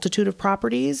a multitude of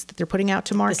properties that they're putting out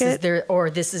to market.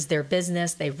 This is their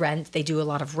business. They rent. They do a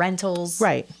lot of rentals.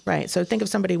 Right. So think of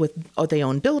somebody with, they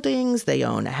own buildings, they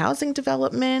own a housing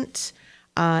development,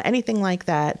 anything like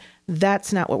that.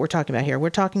 That's not what we're talking about here.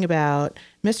 We're talking about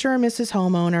Mr. or Mrs.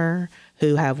 Homeowner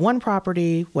who have one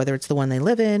property, whether it's the one they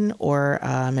live in or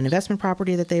an investment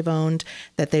property that they've owned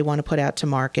that they want to put out to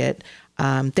market.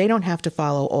 They don't have to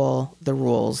follow all the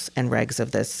rules and regs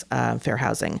of this fair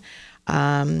housing.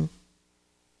 And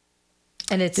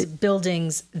it's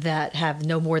buildings that have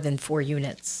no more than 4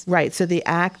 units. Right. So the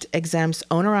Act exempts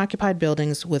owner-occupied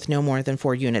buildings with no more than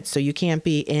 4 units. So you can't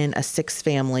be in a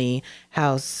 6-family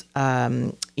house,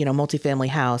 multifamily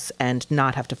house, and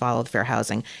not have to follow the fair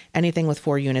housing. Anything with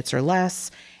 4 units or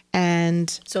less. And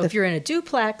so if you're in a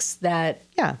duplex, that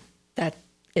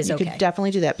is you okay. could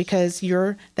definitely do that because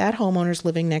that homeowner's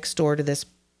living next door to this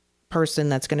person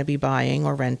that's going to be buying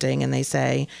or renting, and they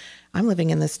say, I'm living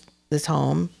in this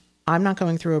home. I'm not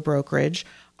going through a brokerage.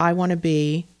 I want to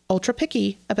be ultra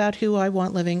picky about who I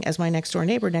want living as my next door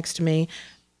neighbor next to me.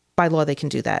 By law, they can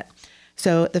do that.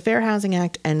 So the Fair Housing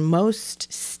Act and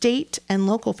most state and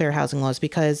local fair housing laws,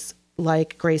 because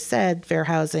like Grace said, fair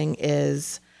housing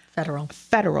is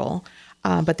federal.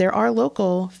 But there are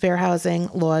local fair housing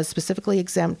laws specifically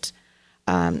exempt.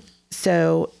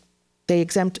 So they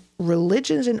exempt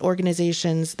religions and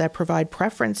organizations that provide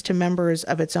preference to members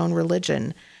of its own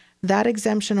religion. That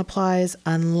exemption applies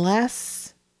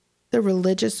unless the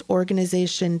religious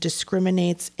organization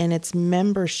discriminates in its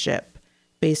membership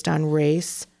based on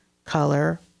race,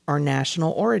 color, or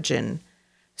national origin.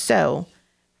 So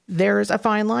there's a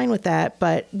fine line with that,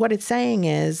 but what it's saying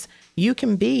is you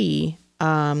can be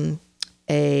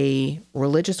a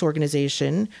religious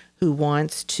organization who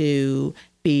wants to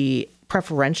be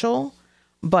preferential,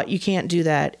 but you can't do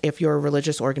that if you're a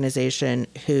religious organization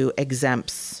who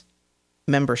exempts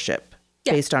membership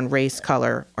based on race,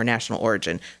 color, or national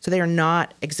origin. So they are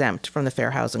not exempt from the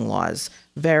fair housing laws.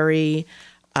 Very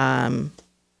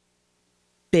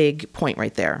big point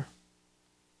right there.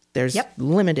 There's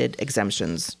limited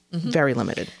exemptions, very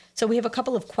limited. So we have a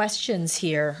couple of questions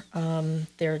here.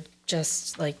 They're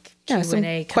just like some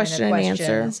Q&A question kind of and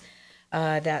questions.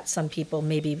 that some people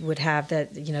maybe would have,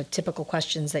 that, typical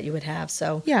questions that you would have.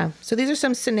 So yeah, so these are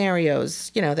some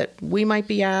scenarios, that we might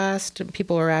be asked.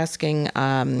 People are asking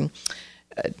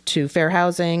to fair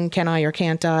housing, can I or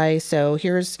can't I? So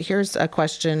here's a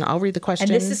question. I'll read the question.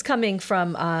 And this is coming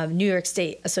from New York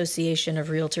State Association of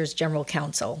Realtors General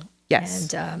Counsel.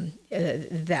 Yes. And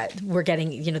that we're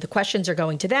getting, the questions are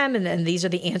going to them, and then these are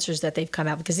the answers that they've come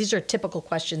out, because these are typical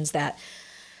questions that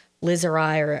Liz or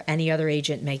I or any other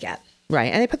agent may get.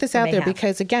 Right. And they put this out there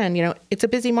because, again, it's a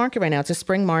busy market right now. It's a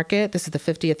spring market. This is the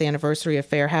 50th anniversary of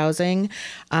fair housing.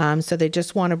 So they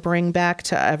just want to bring back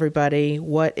to everybody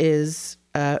what is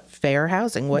fair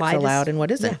housing, what's allowed and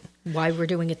what isn't. Yeah, why we're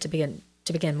doing it to begin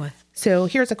with. So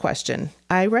here's a question.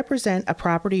 I represent a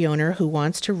property owner who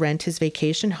wants to rent his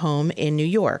vacation home in New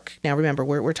York. Now, remember,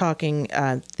 we're talking,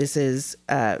 this is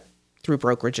through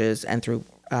brokerages and through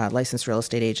licensed real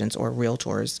estate agents or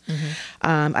realtors.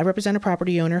 Mm-hmm. I represent a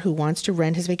property owner who wants to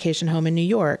rent his vacation home in New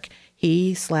York.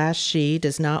 He/she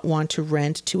does not want to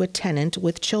rent to a tenant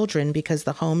with children because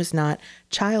the home is not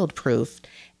child-proof,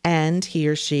 and he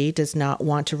or she does not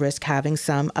want to risk having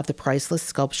some of the priceless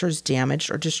sculptures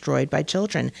damaged or destroyed by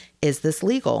children. Is this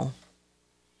legal?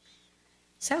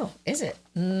 So, is it?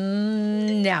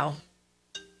 No,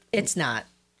 it's not.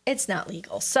 It's not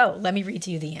legal. So, let me read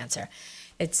to you the answer.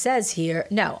 It says here,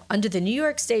 no, under the New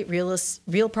York State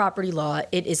real property law,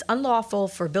 it is unlawful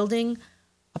for building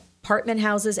apartment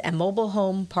houses and mobile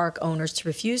home park owners to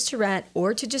refuse to rent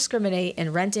or to discriminate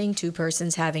in renting to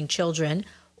persons having children,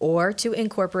 or to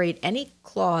incorporate any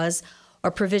clause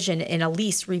or provision in a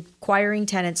lease requiring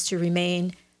tenants to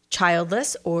remain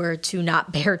childless or to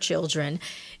not bear children.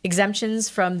 Exemptions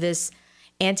from this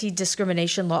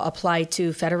anti-discrimination law apply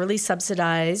to federally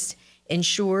subsidized,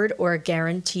 insured, or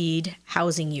guaranteed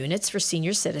housing units for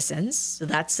senior citizens. So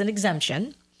that's an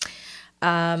exemption.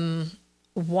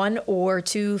 One or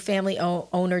two family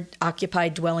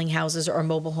owner-occupied dwelling houses or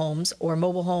mobile homes or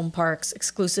mobile home parks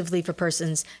exclusively for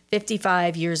persons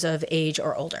 55 years of age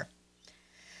or older.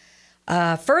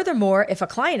 Furthermore, if a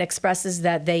client expresses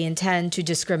that they intend to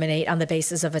discriminate on the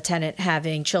basis of a tenant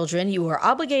having children, you are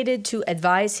obligated to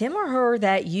advise him or her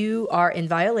that you are in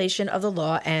violation of the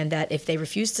law, and that if they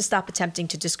refuse to stop attempting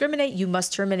to discriminate, you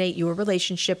must terminate your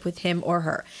relationship with him or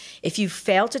her. If you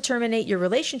fail to terminate your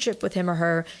relationship with him or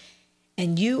her,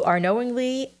 and you are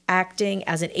knowingly acting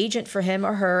as an agent for him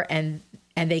or her, and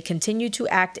they continue to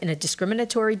act in a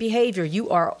discriminatory behavior, you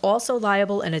are also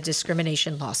liable in a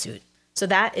discrimination lawsuit. So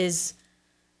that's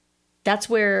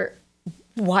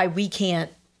why we can't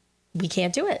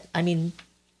do it. I mean,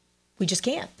 we just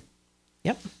can't.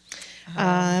 Yep.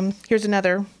 Here's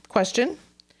another question.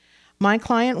 My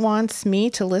client wants me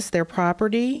to list their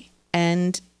property,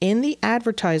 and in the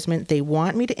advertisement, they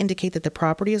want me to indicate that the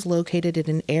property is located in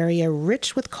an area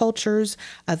rich with cultures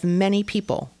of many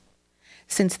people.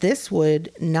 Since this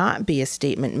would not be a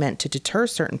statement meant to deter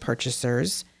certain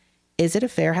purchasers, is it a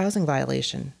fair housing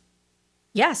violation?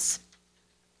 Yes.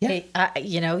 Yeah.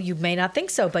 You may not think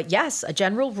so, but yes, a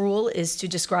general rule is to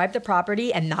describe the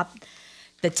property and not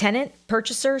the tenant,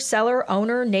 purchaser, seller,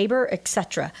 owner, neighbor,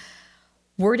 etc.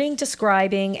 Wording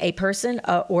describing a person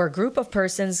or a group of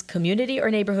persons, community,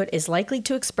 or neighborhood is likely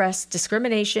to express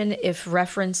discrimination if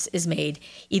reference is made,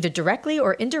 either directly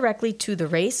or indirectly, to the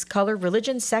race, color,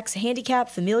 religion, sex, handicap,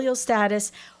 familial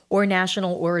status, or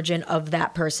national origin of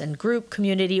that person, group,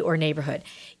 community, or neighborhood.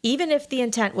 Even if the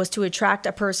intent was to attract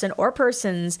a person or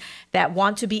persons that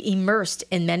want to be immersed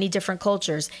in many different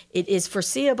cultures, it is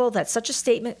foreseeable that such a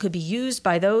statement could be used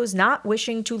by those not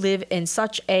wishing to live in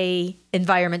such a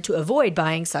environment to avoid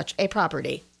buying such a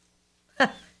property.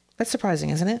 That's surprising,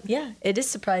 isn't it? Yeah, it is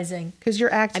surprising. Because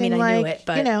you're acting I knew like, it,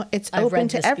 but it's I've open read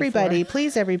to this everybody. before.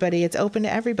 Please, everybody. It's open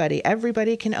to everybody.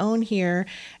 Everybody can own here.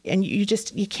 And you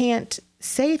can't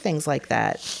say things like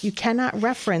that. You cannot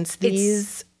reference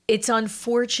these. It's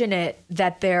unfortunate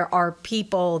that there are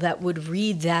people that would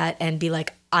read that and be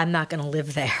like, I'm not going to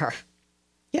live there.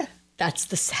 Yeah. That's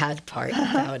the sad part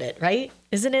about it, right?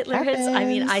 Isn't it, Liz? I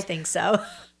mean, I think so.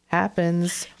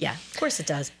 Happens. Yeah, of course it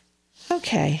does.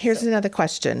 Okay, here's another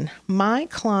question. My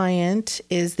client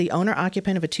is the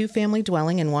owner-occupant of a two-family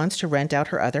dwelling and wants to rent out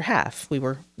her other half. We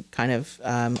were kind of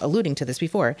alluding to this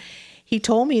before. He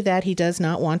told me that he does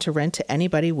not want to rent to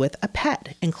anybody with a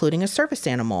pet, including a service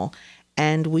animal.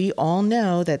 And we all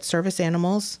know that service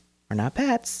animals are not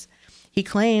pets. He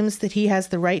claims that he has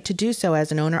the right to do so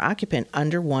as an owner-occupant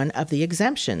under one of the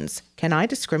exemptions. Can I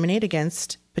discriminate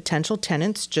against potential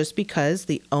tenants just because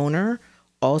the owner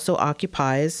also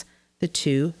occupies the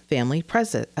two-family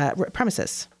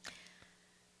premises?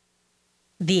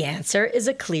 The answer is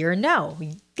a clear no.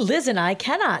 Liz and I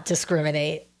cannot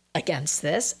discriminate against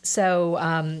this.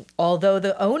 So although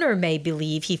the owner may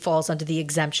believe he falls under the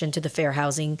exemption to the Fair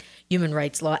Housing Human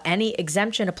Rights Law, any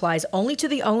exemption applies only to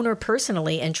the owner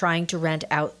personally and trying to rent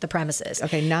out the premises.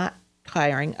 Okay, not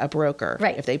hiring a broker.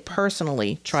 Right. If they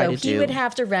personally try to do. So he would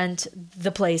have to rent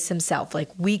the place himself. Like,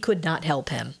 we could not help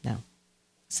him. No.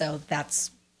 So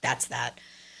that's that.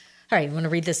 All right, you want to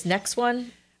read this next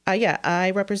one? Yeah,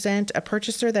 I represent a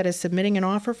purchaser that is submitting an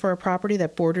offer for a property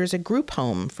that borders a group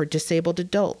home for disabled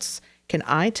adults. Can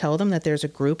I tell them that there's a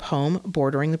group home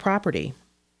bordering the property?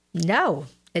 No.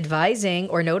 Advising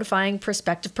or notifying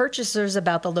prospective purchasers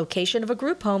about the location of a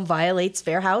group home violates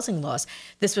fair housing laws.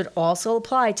 This would also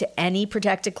apply to any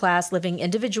protected class living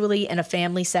individually in a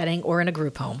family setting or in a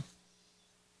group home.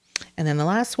 And then the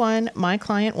last one, my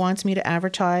client wants me to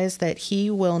advertise that he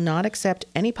will not accept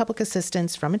any public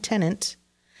assistance from a tenant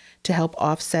to help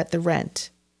offset the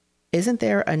rent. Isn't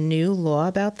there a new law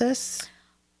about this?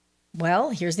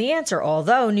 Well, here's the answer.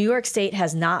 Although New York State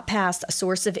has not passed a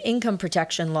source of income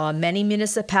protection law, many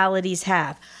municipalities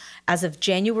have. As of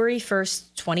January 1st,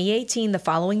 2018, the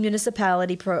following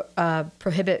municipality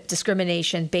prohibit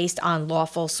discrimination based on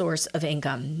lawful source of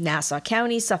income: Nassau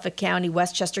County, Suffolk County,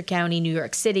 Westchester County, New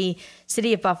York City,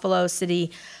 City of Buffalo,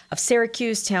 City of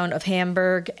Syracuse, Town of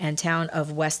Hamburg, and Town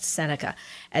of West Seneca.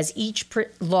 As each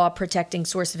law protecting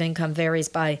source of income varies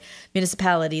by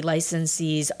municipality,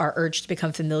 licensees are urged to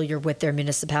become familiar with their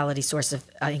municipality source of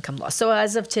income law. So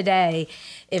as of today,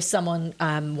 if someone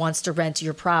wants to rent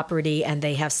your property and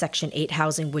they have Section 8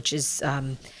 housing, which is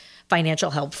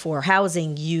financial help for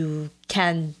housing, you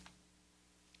can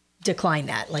decline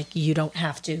that. Like, you don't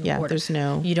have to. Yeah, there's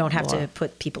no You don't have law. to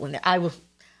put people in there.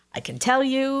 I can tell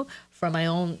you from my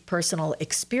own personal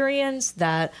experience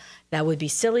that would be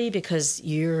silly, because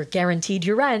you're guaranteed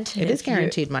your rent. It is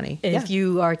guaranteed money. If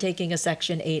you are taking a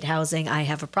Section 8 housing, I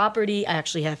have a property. I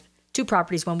actually have 2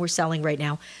 properties, one we're selling right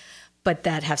now, but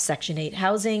that have Section 8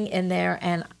 housing in there,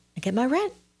 and I get my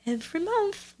rent every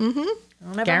month.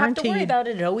 Mm-hmm. I don't ever have to worry about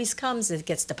it. It always comes. It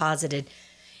gets deposited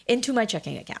into my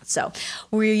checking account. So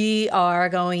we are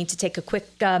going to take a quick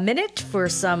minute for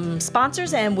some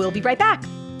sponsors, and we'll be right back.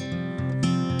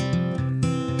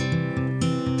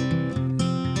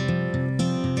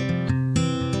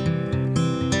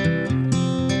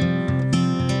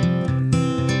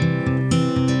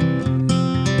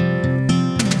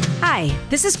 Hi,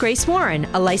 this is Grace Warren,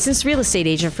 a licensed real estate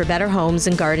agent for Better Homes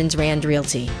and Gardens Rand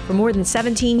Realty for more than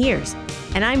 17 years.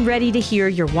 And I'm ready to hear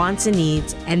your wants and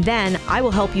needs, and then I will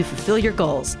help you fulfill your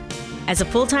goals. As a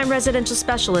full-time residential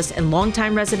specialist and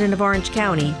longtime resident of Orange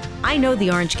County, I know the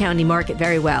Orange County market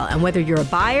very well, and whether you're a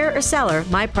buyer or seller,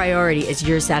 my priority is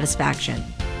your satisfaction.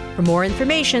 For more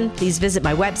information, please visit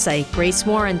my website,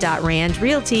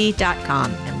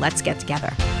 gracewarren.randrealty.com, and let's get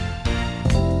together.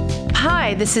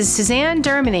 Hi, this is Suzanne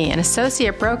Dermany, an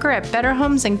associate broker at Better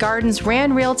Homes and Gardens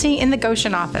Rand Realty in the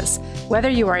Goshen office.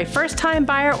 Whether you are a first-time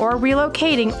buyer or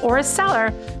relocating or a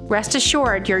seller, rest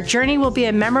assured your journey will be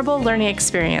a memorable learning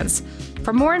experience.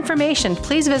 For more information,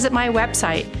 please visit my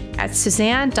website at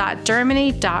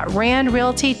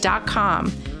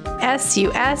suzanne.dermany.randrealty.com.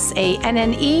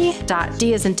 SUSANNE.D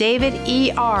as in David,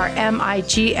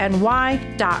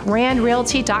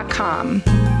 ERMIGNY.randrealty.com.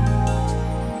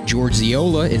 George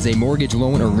Ziola is a mortgage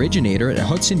loan originator at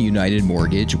Hudson United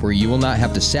Mortgage, where you will not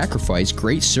have to sacrifice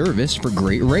great service for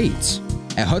great rates.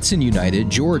 At Hudson United,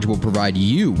 George will provide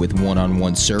you with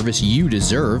one-on-one service you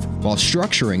deserve while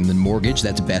structuring the mortgage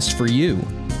that's best for you.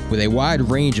 With a wide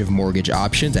range of mortgage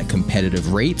options at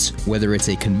competitive rates, whether it's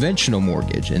a conventional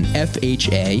mortgage, an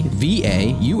FHA,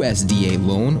 VA, USDA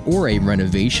loan, or a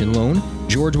renovation loan,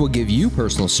 George will give you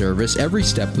personal service every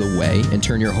step of the way and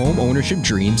turn your home ownership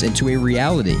dreams into a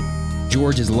reality.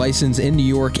 George is licensed in New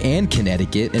York and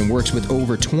Connecticut and works with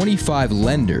over 25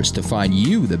 lenders to find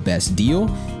you the best deal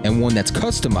and one that's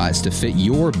customized to fit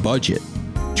your budget.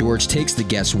 George takes the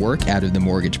guesswork out of the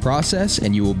mortgage process,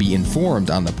 and you will be informed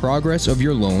on the progress of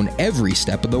your loan every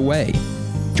step of the way.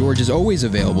 George is always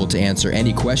available to answer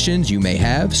any questions you may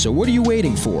have, so what are you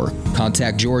waiting for?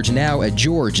 Contact George now at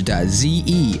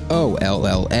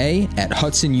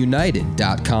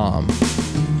george.zeolla@hudsonunited.com.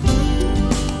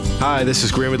 Hi, this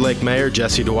is Greenwood Lake Mayor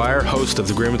Jesse Dwyer, host of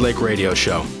the Greenwood Lake Radio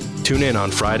Show. Tune in on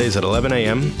Fridays at 11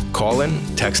 a.m., call in,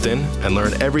 text in, and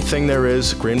learn everything there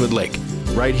is Greenwood Lake,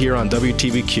 right here on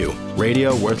WTBQ,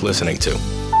 radio worth listening to.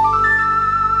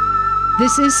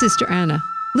 This is Sister Anna.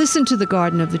 Listen to The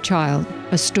Garden of the Child,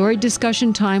 a story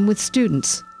discussion time with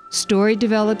students. Story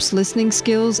develops listening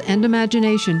skills and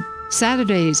imagination.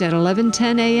 Saturdays at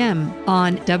 11:10 a.m.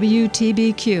 on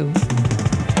WTBQ.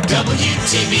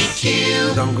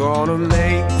 WTBQ. I'm gonna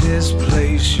make this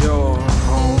place your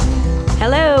home.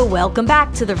 Hello, welcome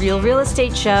back to the Real Real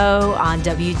Estate Show on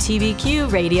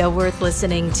WTBQ Radio, worth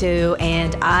listening to.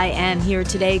 And I am here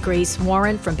today, Grace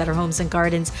Warren from Better Homes and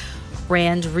Gardens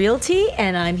Rand Realty,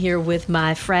 and I'm here with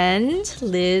my friend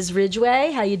Liz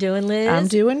Ridgeway. How you doing, Liz? I'm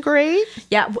doing great.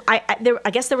 Yeah,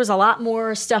 I guess there was a lot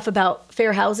more stuff about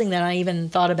fair housing than I even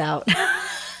thought about.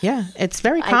 Yeah, it's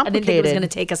very complicated. I didn't think it was going to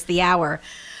take us the hour.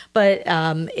 But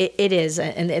it is,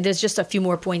 and there's just a few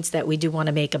more points that we do want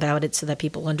to make about it so that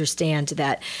people understand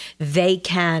that they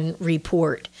can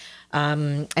report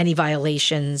any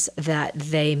violations that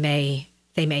they may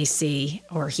see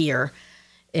or hear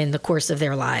in the course of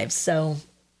their lives. So,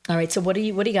 all right. So what do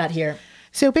you got here?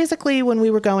 So basically, when we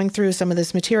were going through some of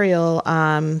this material,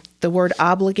 the word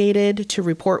obligated to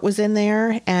report was in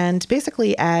there, and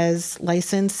basically, as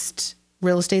licensed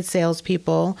real estate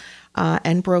salespeople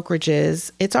and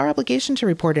brokerages, it's our obligation to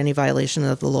report any violation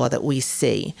of the law that we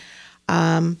see.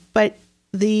 But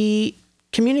the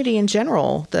community in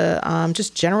general, the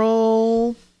just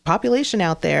general population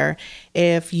out there,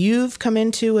 if you've come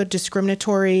into a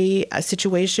discriminatory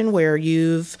situation where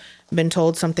you've been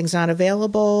told something's not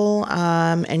available,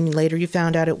 and later you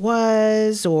found out it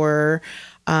was, or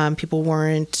people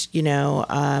weren't,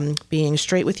 being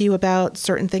straight with you about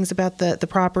certain things about the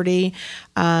property,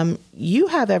 you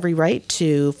have every right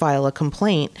to file a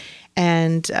complaint.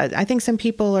 And I think some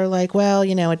people are like, well,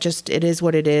 it is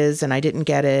what it is, and I didn't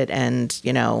get it, and,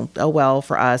 oh, well,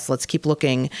 for us, let's keep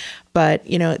looking. But,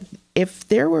 if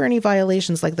there were any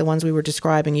violations like the ones we were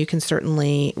describing, you can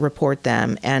certainly report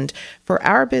them. And for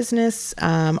our business,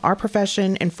 our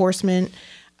profession, enforcement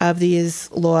of these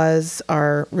laws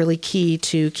are really key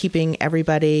to keeping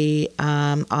everybody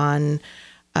on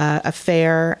a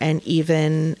fair and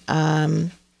even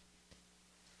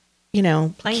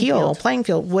playing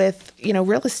field with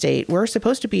real estate. We're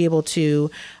supposed to be able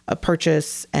to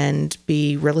purchase and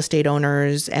be real estate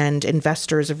owners and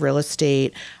investors of real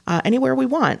estate anywhere we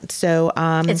want. So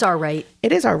it's our right.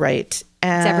 It is our right. It's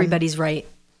everybody's right.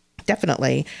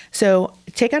 Definitely. So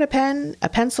take out a pen, a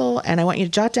pencil, and I want you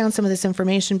to jot down some of this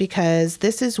information, because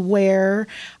this is where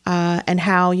and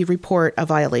how you report a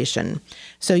violation.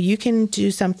 So you can do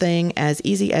something as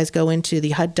easy as go into the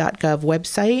HUD.gov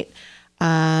website,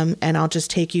 and I'll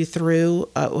just take you through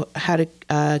how to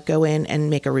go in and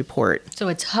make a report. So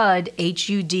it's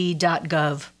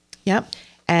HUD.gov. Yep.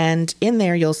 And in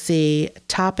there, you'll see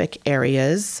topic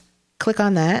areas. Click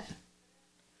on that.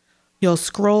 You'll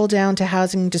scroll down to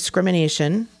housing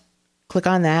discrimination, click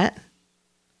on that,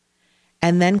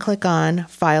 and then click on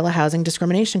file a housing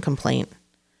discrimination complaint.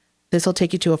 This will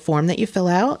take you to a form that you fill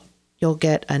out. You'll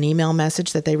get an email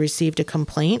message that they received a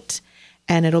complaint,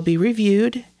 and it'll be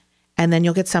reviewed, and then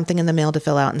you'll get something in the mail to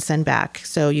fill out and send back.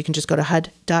 So you can just go to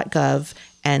HUD.gov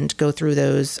and go through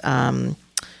those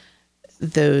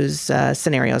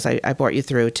scenarios I brought you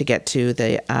through to get to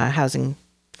the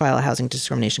file a housing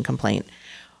discrimination complaint.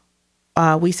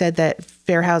 We said that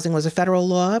fair housing was a federal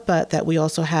law, but that we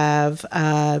also have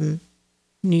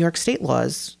New York state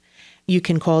laws. You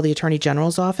can call the Attorney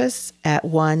General's office at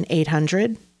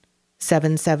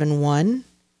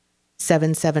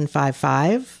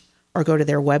 1-800-771-7755, or go to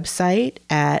their website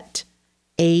at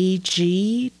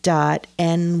ag.ny.gov,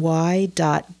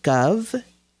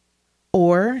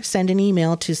 or send an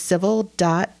email to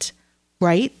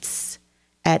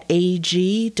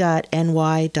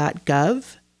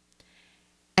civil.rights@ag.ny.gov.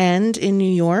 And in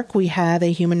New York, we have a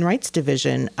Human Rights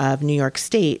Division of New York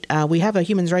State. We have a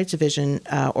Human Rights Division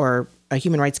or a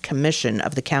Human Rights Commission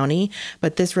of the county,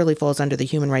 but this really falls under the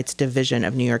Human Rights Division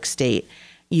of New York State.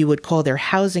 You would call their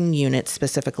housing unit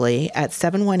specifically at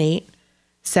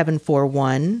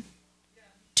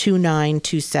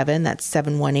 718-741-2927. That's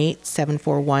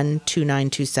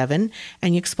 718-741-2927.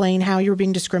 And you explain how you're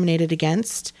being discriminated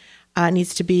against. It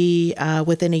needs to be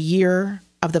within a year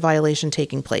of the violation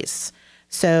taking place.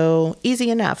 So easy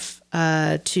enough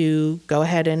to go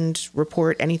ahead and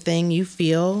report anything you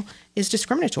feel is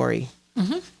discriminatory.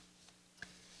 Mm-hmm.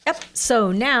 Yep.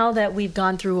 So now that we've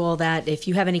gone through all that, if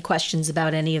you have any questions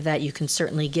about any of that, you can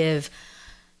certainly give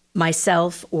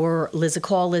myself or Liz a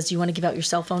call. Liz, you want to give out your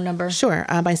cell phone number? Sure.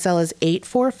 My cell is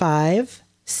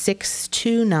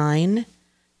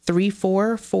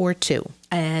 845-629-3442.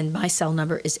 And my cell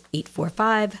number is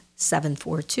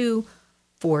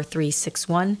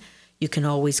 845-742-4361. You can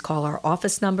always call our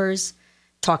office numbers,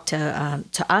 talk to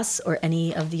us or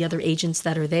any of the other agents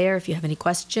that are there if you have any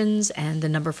questions. And the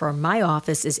number for my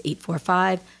office is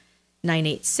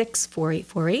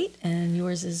 845-986-4848. And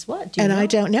yours is what? Do you know? I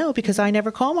don't know, because I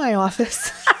never call my office.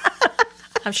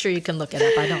 I'm sure you can look it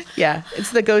up. I don't. Yeah,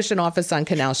 it's the Goshen office on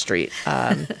Canal Street.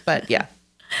 But yeah.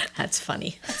 That's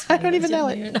funny. I don't even know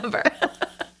it. Your number.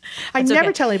 I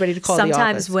never tell anybody to call the office.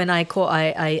 Sometimes when I call,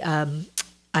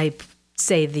 I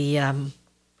say the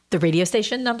radio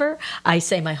station number. I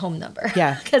say my home number.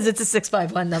 Yeah, because it's a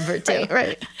 651 number too.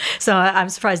 Right. So I'm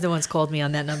surprised no one's called me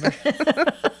on that number.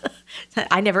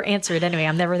 I never answer it anyway.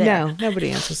 I'm never there. No,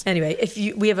 nobody answers. Anyway,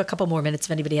 we have a couple more minutes.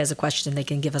 If anybody has a question, they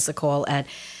can give us a call at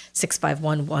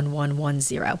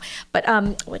 651-1110. But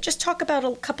we'll just talk about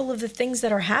a couple of the things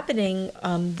that are happening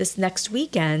this next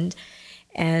weekend.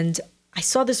 And I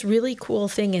saw this really cool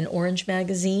thing in Orange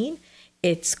Magazine.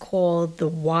 It's called the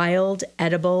Wild,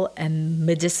 Edible, and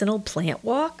Medicinal Plant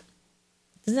Walk.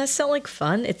 Doesn't that sound like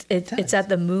fun? It's at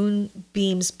the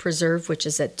Moonbeams Preserve, which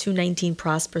is at 219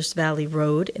 Prosperous Valley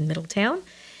Road in Middletown.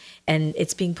 And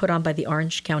it's being put on by the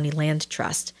Orange County Land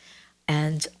Trust.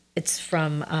 And it's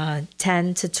from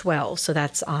 10 to 12, so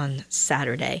that's on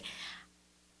Saturday.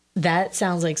 That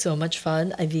sounds like so much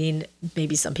fun. I mean,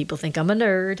 maybe some people think I'm a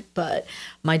nerd, but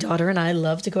my daughter and I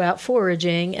love to go out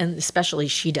foraging, and especially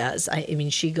she does. I mean,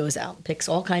 she goes out and picks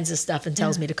all kinds of stuff and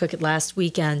tells me to cook it. Last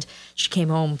weekend, she came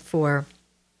home for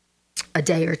a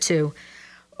day or two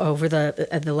over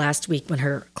the last week when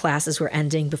her classes were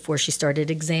ending before she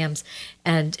started exams,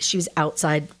 and she was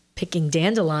outside picking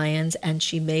dandelions, and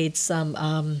she made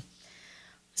some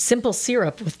simple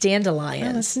syrup with dandelions.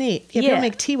 Oh, that's neat. Yeah, people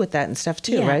make tea with that and stuff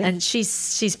too, right? And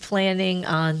she's planning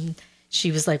on.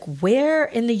 She was like, "Where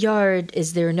in the yard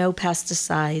is there no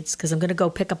pesticides? Because I'm going to go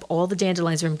pick up all the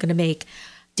dandelions, or I'm going to make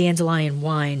dandelion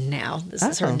wine now." This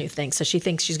is her new thing. So she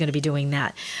thinks she's going to be doing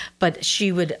that. But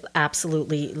she would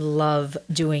absolutely love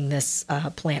doing this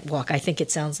plant walk. I think it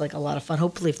sounds like a lot of fun.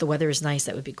 Hopefully, if the weather is nice,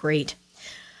 that would be great.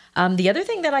 The other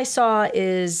thing that I saw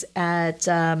is at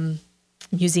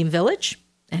Museum Village.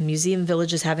 And Museum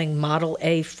Village is having Model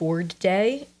A Ford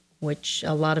Day, which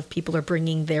a lot of people are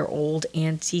bringing their old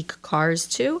antique cars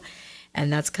to.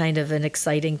 And that's kind of an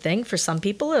exciting thing for some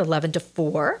people, 11 to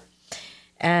 4.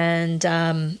 And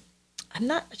I'm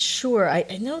not sure.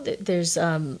 I know that there's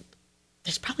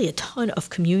probably a ton of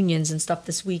communions and stuff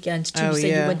this weekend, too. Oh, So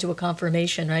you went to a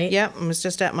confirmation, right? Yep, I was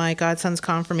just at my godson's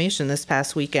confirmation this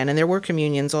past weekend. And there were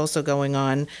communions also going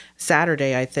on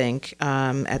Saturday, I think,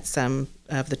 at some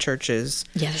of the churches.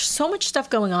 Yeah, there's so much stuff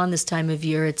going on this time of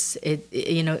year. It's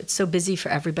so busy for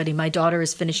everybody. My daughter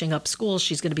is finishing up school.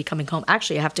 She's going to be coming home.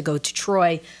 Actually, I have to go to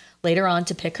Troy later on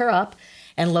to pick her up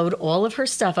and load all of her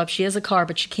stuff up. She has a car,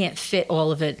 but she can't fit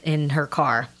all of it in her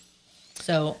car.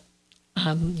 So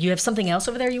you have something else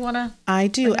over there you want to? I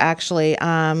do, actually.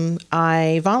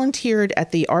 I volunteered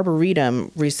at the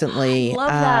Arboretum recently. Love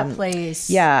that place.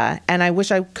 Yeah, and I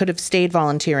wish I could have stayed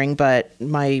volunteering, but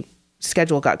my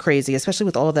schedule got crazy, especially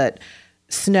with all that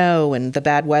snow and the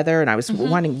bad weather, and I was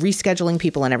rescheduling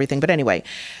people and everything. But anyway,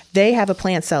 they have a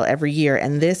plant sale every year,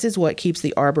 and this is what keeps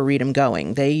the Arboretum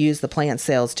going. They use the plant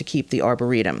sales to keep the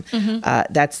Arboretum.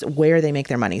 That's where they make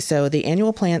their money. So the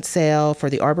annual plant sale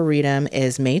for the Arboretum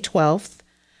is May 12th.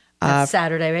 That's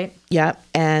Saturday, right? Yeah,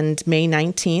 and May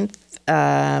 19th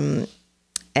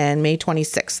and May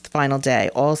 26th, final day.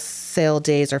 All sale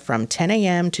days are from 10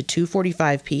 a.m. to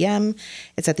 2:45 p.m.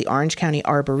 It's at the Orange County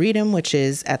Arboretum, which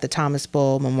is at the Thomas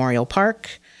Bull Memorial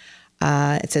Park.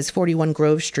 It says 41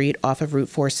 Grove Street off of Route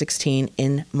 416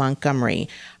 in Montgomery.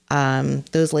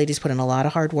 Those ladies put in a lot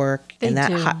of hard work in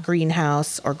that hot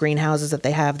greenhouse or greenhouses that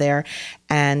they have there.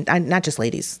 And not just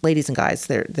ladies and guys,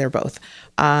 they're both.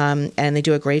 And they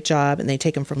do a great job, and they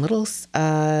take them from little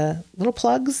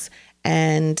plugs,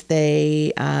 and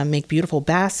they make beautiful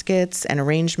baskets and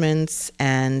arrangements,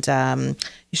 and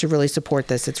you should really support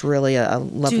this. It's really a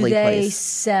lovely place. Do they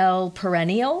sell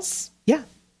perennials? Yeah.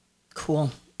 Cool.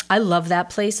 I love that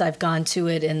place. I've gone to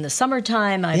it in the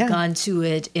summertime. I've gone to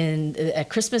it at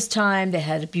Christmas time. They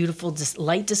had a beautiful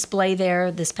light display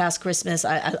there this past Christmas.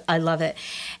 I love it.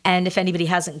 And if anybody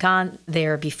hasn't gone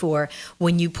there before,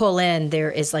 when you pull in,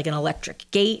 there is like an electric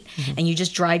gate, and you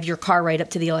just drive your car right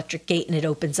up to the electric gate, and it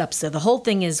opens up. So the whole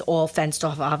thing is all fenced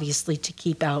off, obviously, to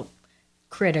keep out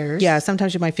critters. Yeah,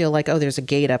 sometimes you might feel like, oh, there's a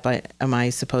gate up. Am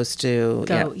I supposed to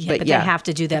go? Yeah, but they have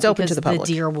to do that it's open because to the public.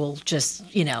 The deer will just,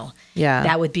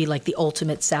 that would be like the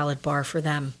ultimate salad bar for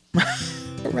them.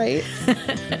 Right.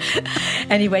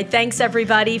 Anyway, thanks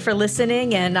everybody for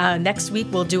listening. And next week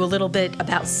we'll do a little bit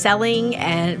about selling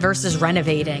versus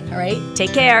renovating. All right.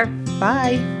 Take care.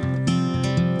 Bye.